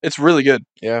been there. It's really good.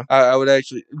 Yeah. I would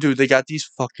actually, dude. They got these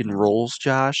fucking rolls,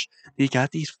 Josh. They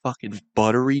got these fucking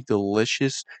buttery,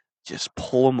 delicious, just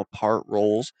pull them apart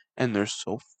rolls, and they're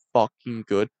so fucking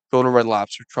good. Go to Red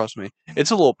Lobster, trust me.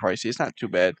 It's a little pricey. It's not too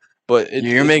bad, but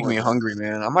You're it's making me worth it. hungry,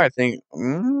 man. I might think,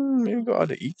 maybe go out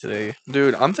to eat today.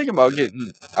 Dude, I'm thinking about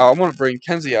getting. I want to bring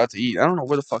Kenzie out to eat. I don't know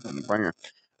where the fuck I'm gonna bring her.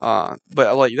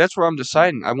 But like that's where I'm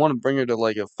deciding. I want to bring her to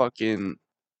like a fucking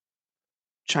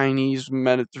Chinese,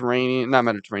 Mediterranean, not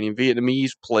Mediterranean,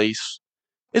 Vietnamese place.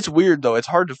 It's weird though. It's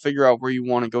hard to figure out where you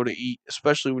want to go to eat,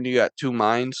 especially when you got two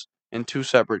minds and two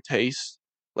separate tastes.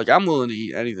 Like I'm willing to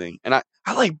eat anything, and I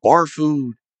like bar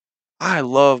food. I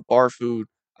love bar food.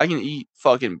 I can eat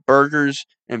fucking burgers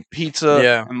and pizza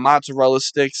Yeah, and mozzarella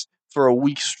sticks for a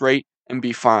week straight and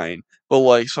be fine. But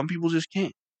like some people just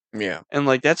can't. yeah. And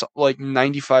like that's like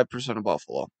 95% of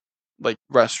Buffalo. Like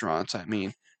restaurants, I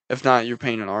mean. If not, you're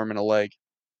paying an arm and a leg.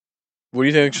 What do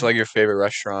you think is like your favorite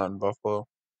restaurant in Buffalo?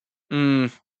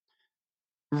 Mm,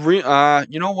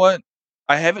 you know what?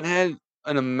 I haven't had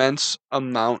an immense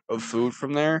amount of food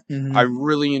from there. I Mm-hmm.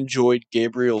 really enjoyed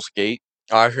Gabriel's Gate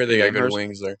Oh, I heard they in got good Amherst.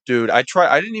 wings there. Dude, I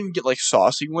didn't even get like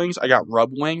saucy wings. I got rub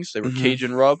wings. They were Mm-hmm.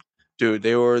 Cajun rubbed. Dude,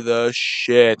 they were the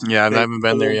shit. Yeah, I They haven't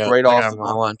been there pulled yet. right I off got. the I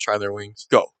bone. want to try their wings.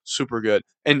 Go. Super good.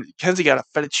 And Kenzie got a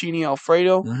fettuccine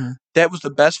Alfredo. Mm-hmm. That was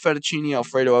the best fettuccine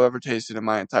Alfredo I've ever tasted in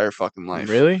my entire fucking life.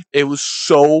 Really? It was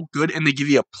so good, and they give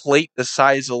you a plate the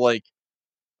size of like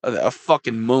a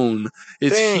fucking moon.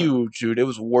 It's Damn. huge, dude. It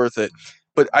was worth it.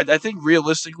 But I think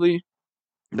realistically,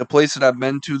 the place that I've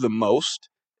been to the most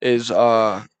is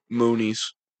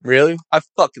Mooney's. Really? I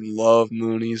fucking love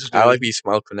Mooney's, I dude. like these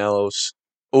El Canelos.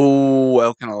 Oh,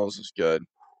 El Canales is good.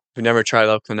 If you never tried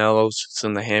El Canelos, it's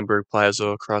in the Hamburg Plaza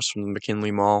across from the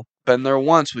McKinley Mall. Been there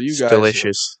once with you It's guys.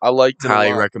 delicious. I liked it a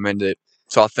Highly lot. recommend it.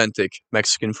 It's authentic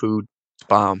Mexican food. It's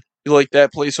bomb. You like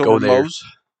that place over Go there. Moe's?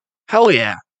 Hell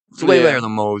yeah. It's way Yeah, better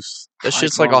than Moe's. That I like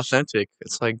shit's like Moe's. authentic.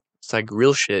 It's like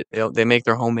real shit. They make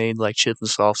their homemade like chips and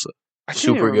salsa. I can't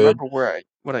even Super good. remember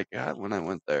what I got when I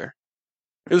went there.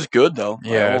 It was good though. Like I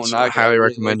Yeah, won't it's I knock it. I highly really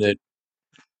recommend liked it.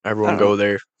 it. I Everyone don't know. go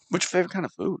there. What's your favorite kind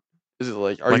of food? Is it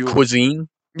like? Are Like you? cuisine,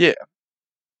 Yeah,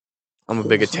 I'm a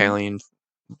big cuisine. Italian.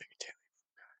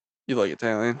 You like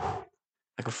Italian?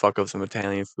 I can fuck up some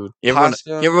Italian food.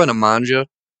 Pasta? You ever been to Manja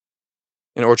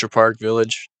in Orchard Park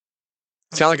Village?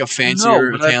 It's kind of like a No,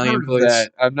 fancier but I've Italian heard of place.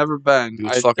 that. I've never been. Dude,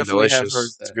 it's I fucking definitely have heard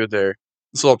delicious. It's that. good there.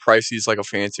 It's a little pricey. It's like a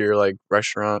fancier like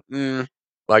restaurant. Mm,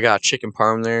 But I got chicken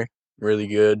parm there, really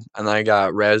good. And then I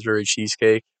got raspberry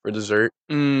cheesecake for dessert.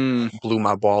 mm. Blew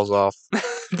my balls off.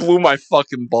 Blew my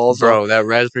fucking balls off. Bro, that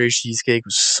raspberry cheesecake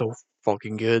was so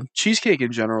fucking good. Cheesecake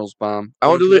in general is bomb.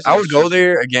 Going to I visit a would go cheesecake.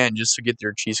 there again just to get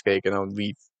their cheesecake and I would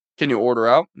leave. Can you order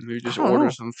out? You I just don't order know.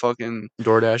 some fucking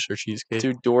DoorDash or cheesecake.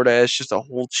 do DoorDash, just a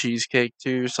whole cheesecake to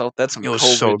yourself. That's some It was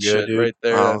so COVID good, shit dude. right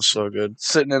there. Oh, it was That's so good.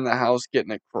 sitting in the house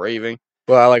getting a craving.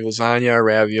 But I like lasagna,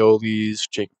 raviolis,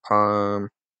 chicken parm,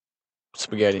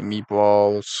 spaghetti and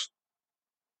meatballs.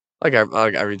 I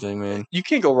like everything, man. You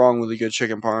can't go wrong with a good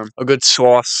chicken parm. A good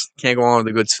sauce. Can't go wrong with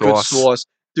a good Good sauce. sauce,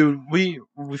 dude. We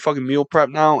fucking meal prep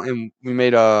now, and we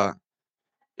made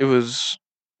it was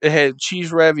it had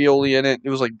cheese ravioli in it. It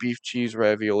was like beef cheese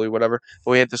ravioli, whatever.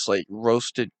 But we had this like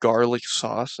roasted garlic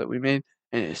sauce that we made,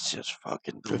 and it's just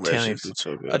fucking Italian delicious. food's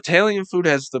so good. Italian food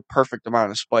has the perfect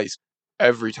amount of spice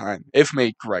every time, if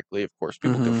made correctly. Of course,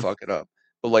 people can Mm-hmm. fuck it up,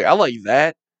 but like I like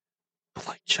that. But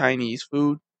like Chinese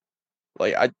food,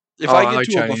 like if Oh, I I get like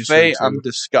to a Chinese food buffet, I'm too. Oh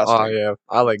disgusting. yeah,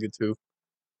 I like it too.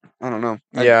 I don't know.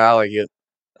 Yeah, I like it.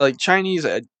 Like Chinese,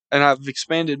 and I've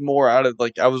expanded more out of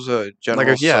like I was a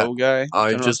General Yeah. So guy.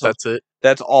 General Just So. that's it.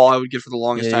 That's all I would get for the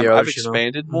longest Yeah, time. yeah, other I've shit on.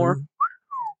 expanded more.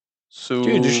 Mm-hmm.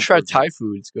 Dude, just try Super good. Thai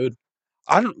food. It's good.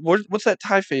 I don't. What's that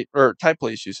Thai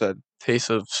place you said? Taste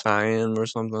of Siam or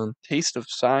something. Taste of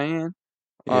Cyan.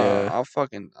 Yeah, I'll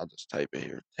just type it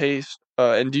here. Taste.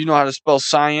 And do you know how to spell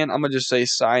Cyan? I'm gonna just say I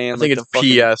Cyan, think like it's the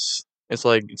fucking. PS. It's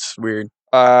like it's weird.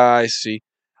 I see.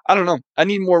 I don't know. I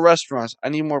need more restaurants. I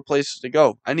need more places to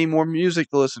go. I need more music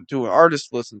to listen to, and artists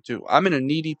to listen to. I'm in a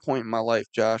needy point in my life,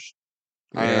 Josh.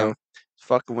 I Yeah. am. It's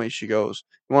fucking way she goes.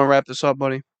 You want to wrap this up,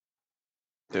 buddy?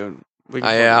 Dude, we can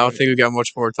I fucking don't wrap. think we got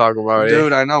much more to talk about, eh?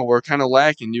 Dude, I know we're kind of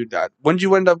lacking. You died. When did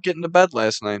you end up getting to bed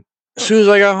last night? As soon as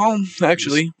I got home,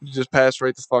 actually. You just passed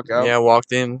right the fuck out. Yeah, I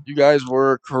walked in. You guys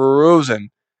were cruising.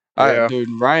 Yeah. Dude,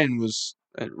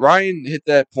 Ryan hit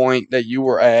that point that you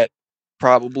were at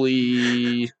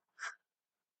probably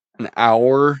an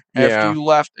hour after Yeah. you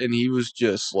left, and he was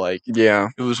just like, Yeah.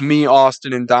 it was me,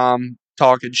 Austin, and Dom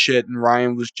talking shit, and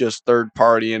Ryan was just third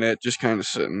party in it, just kind of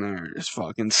sitting there, just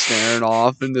fucking staring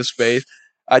off into space.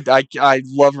 I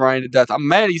love Ryan to death. I'm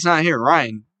mad he's not here.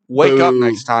 Ryan, wake up Boo.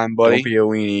 next time, Don't buddy. be a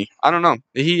weenie. I don't know.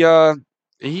 He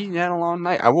had a long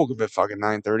night. I woke up at fucking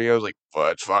 9:30. I was like,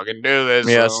 let's fucking do this.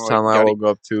 Yeah, So that's I'm the like, time I woke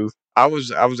up too. I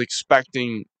was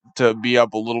expecting to be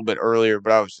up a little bit earlier,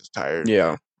 but I was just tired.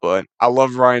 Yeah. But I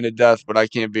love Ryan to death, but I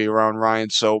can't be around Ryan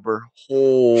sober.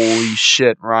 Holy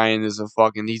shit, Ryan is a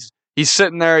fucking he's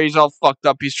sitting there, he's all fucked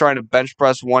up. He's trying to bench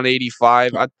press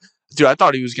 185. I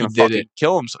thought he was He gonna did it. fucking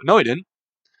kill himself. No, he didn't.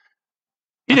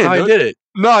 He I didn't thought he do it. did it.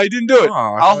 No, he didn't do it. Oh, I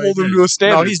I'll thought he hold him did to it. a No,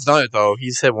 standard. he's done it though.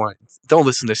 He's hit one don't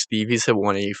listen to Steve. He's hit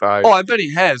 185. Oh, I bet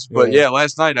he has. But Yeah. yeah,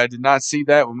 last night I did not see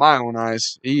that with my own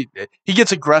eyes. He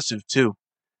gets aggressive too.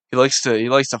 He likes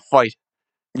to fight.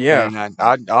 Yeah.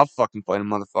 And I'll fucking fight a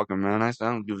motherfucker, man. I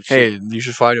don't give a shit. Hey, you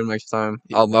should fight him next time.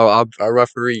 I'll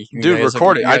referee. Dude,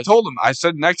 record it. I told him. I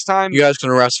said next time, you guys can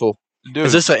wrestle. dude.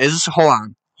 Is this hold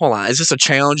on? Is this a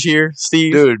challenge here,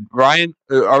 Steve? Dude, Ryan,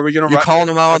 are we gonna? You calling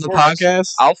him out on if the we're wrestling,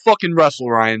 podcast? I'll fucking wrestle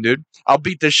Ryan, dude. I'll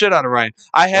beat the shit out of Ryan.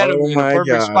 I had him Oh in the my perfect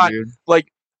god, spot. dude. Like,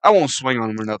 I won't swing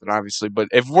on him or nothing, obviously. But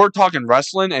if we're talking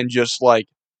wrestling and just like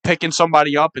picking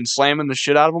somebody up and slamming the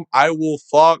shit out of him, I will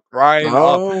fuck Ryan up.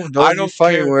 Oh, I those are don't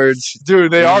fighting care, words.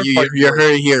 dude. They are fighting You're words.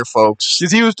 heard it here, folks.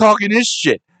 Because he was talking his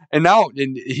shit. And now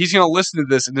he's going to listen to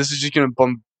this, and this is just going to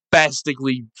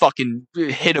bombastically fucking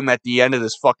hit him at the end of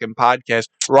this fucking podcast.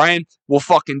 Ryan, we'll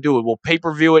fucking do it. We'll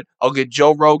pay-per-view it. I'll get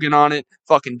Joe Rogan on it.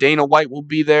 Fucking Dana White will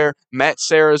be there. Matt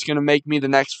Serra's going to make me the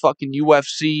next fucking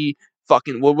UFC.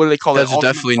 Fucking, what do they call it? That's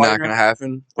definitely not going to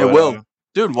happen. It But, will.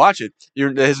 Dude, watch it. His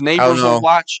I don't neighbors will know.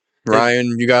 watch.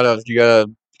 Ryan, you gotta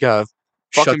shut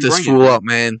Fucking this bring it, fool man. up,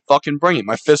 man. Fucking bring it.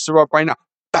 My fists are up right now.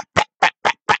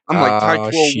 I'm like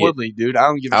Tyquil Shit. Woodley, dude. I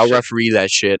don't give a I'll shit. referee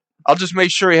that shit. I'll just make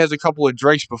sure he has a couple of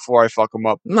drinks before I fuck him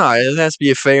up. No, it has to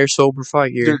be a fair, sober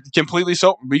fight here. Dude, completely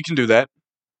sober. We can do that.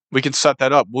 We can set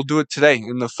that up. We'll do it today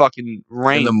in the fucking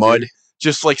rain. In the mud. Dude.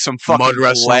 Just like some fucking Mud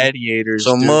wrestling. gladiators.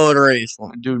 Some dude. mud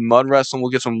wrestling. Dude, mud wrestling. We'll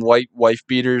get some white wife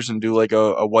beaters and do like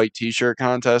a white t-shirt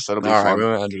contest. That'll be All right, fun.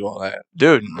 we're gonna do all that.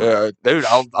 Dude,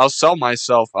 I'll sell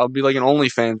myself. I'll be like an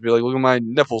OnlyFans. Be like, look at my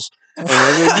nipples. And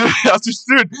I'll just,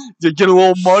 dude, get a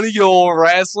little money, get a little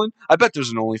wrestling. I bet there's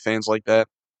an OnlyFans like that.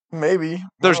 Maybe.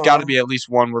 There's got to be at least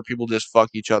one where people just fuck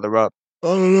each other up. I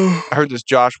don't know. I heard this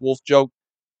Josh Wolf joke,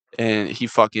 and he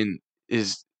fucking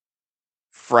his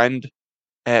friend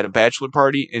at a bachelor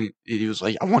party, and he was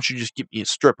like, "I want you to just get me a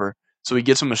stripper." So he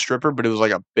gets him a stripper, but it was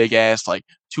like a big ass, like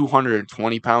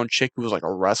 220-pound chick who was like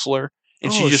a wrestler,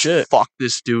 and she just fucked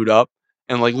this dude up,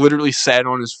 and like literally sat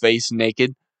on his face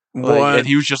naked, like, and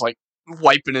he was just like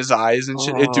wiping his eyes and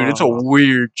shit. Dude, it's a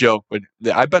weird joke, but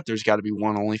I bet there's got to be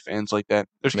one OnlyFans like that.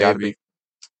 There's got to be.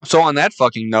 So on that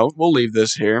fucking note, we'll leave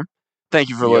this here. Thank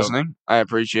you for listening. I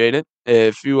appreciate it.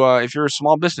 If you're a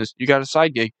small business, you got a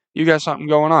side gig, you got something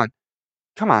going on,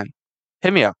 come on,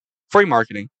 hit me up. Free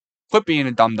marketing. Quit being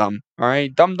a dum dum. All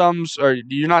right, dum dums are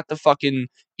you're not the fucking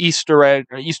Easter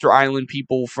Island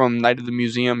people from Night of the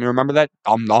Museum. You remember that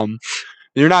dum dum?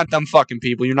 You're not dumb fucking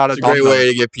people. You're not a great way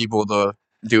to get people to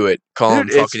do it. Call them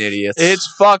fucking idiots. It's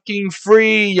fucking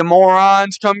free, you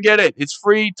morons. Come get it. It's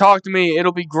free. Talk to me.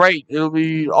 It'll be great. It'll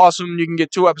be awesome. You can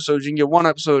get 2 episodes. You can get 1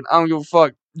 episode. I don't give a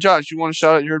fuck. Josh, you want to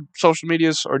shout out your social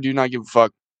medias, or do you not give a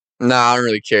fuck? Nah, I don't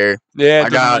really care. Yeah, it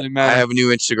doesn't really matter. I have a new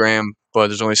Instagram, but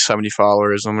there's only 70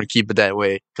 followers. I'm gonna keep it that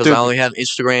way because I only have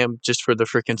Instagram just for the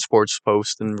freaking sports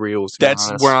posts and reels.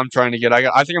 That's where I'm trying to get. I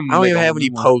think I don't even have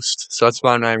any posts, so that's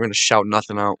why I'm not even gonna shout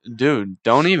nothing out. Dude,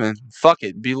 don't even. Fuck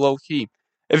it. Be low key.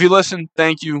 If you listen,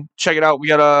 thank you. Check it out. We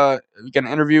got an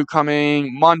interview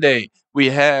coming Monday. We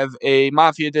have a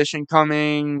Mafia edition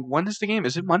coming. When is the game?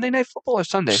 Is it Monday Night Football or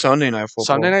Sunday? Sunday Night Football.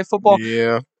 Sunday Night Football?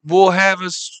 Yeah. We'll have a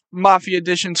Mafia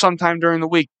edition sometime during the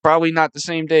week. Probably not the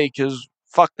same day because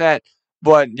fuck that.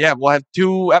 But yeah, we'll have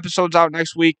 2 episodes out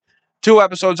next week. 2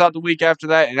 episodes out the week after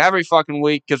that, and every fucking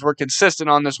week because we're consistent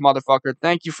on this motherfucker.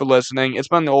 Thank you for listening. It's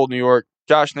been the Old New York.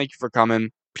 Josh, thank you for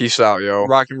coming. Peace out, yo.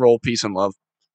 Rock and roll. Peace and love.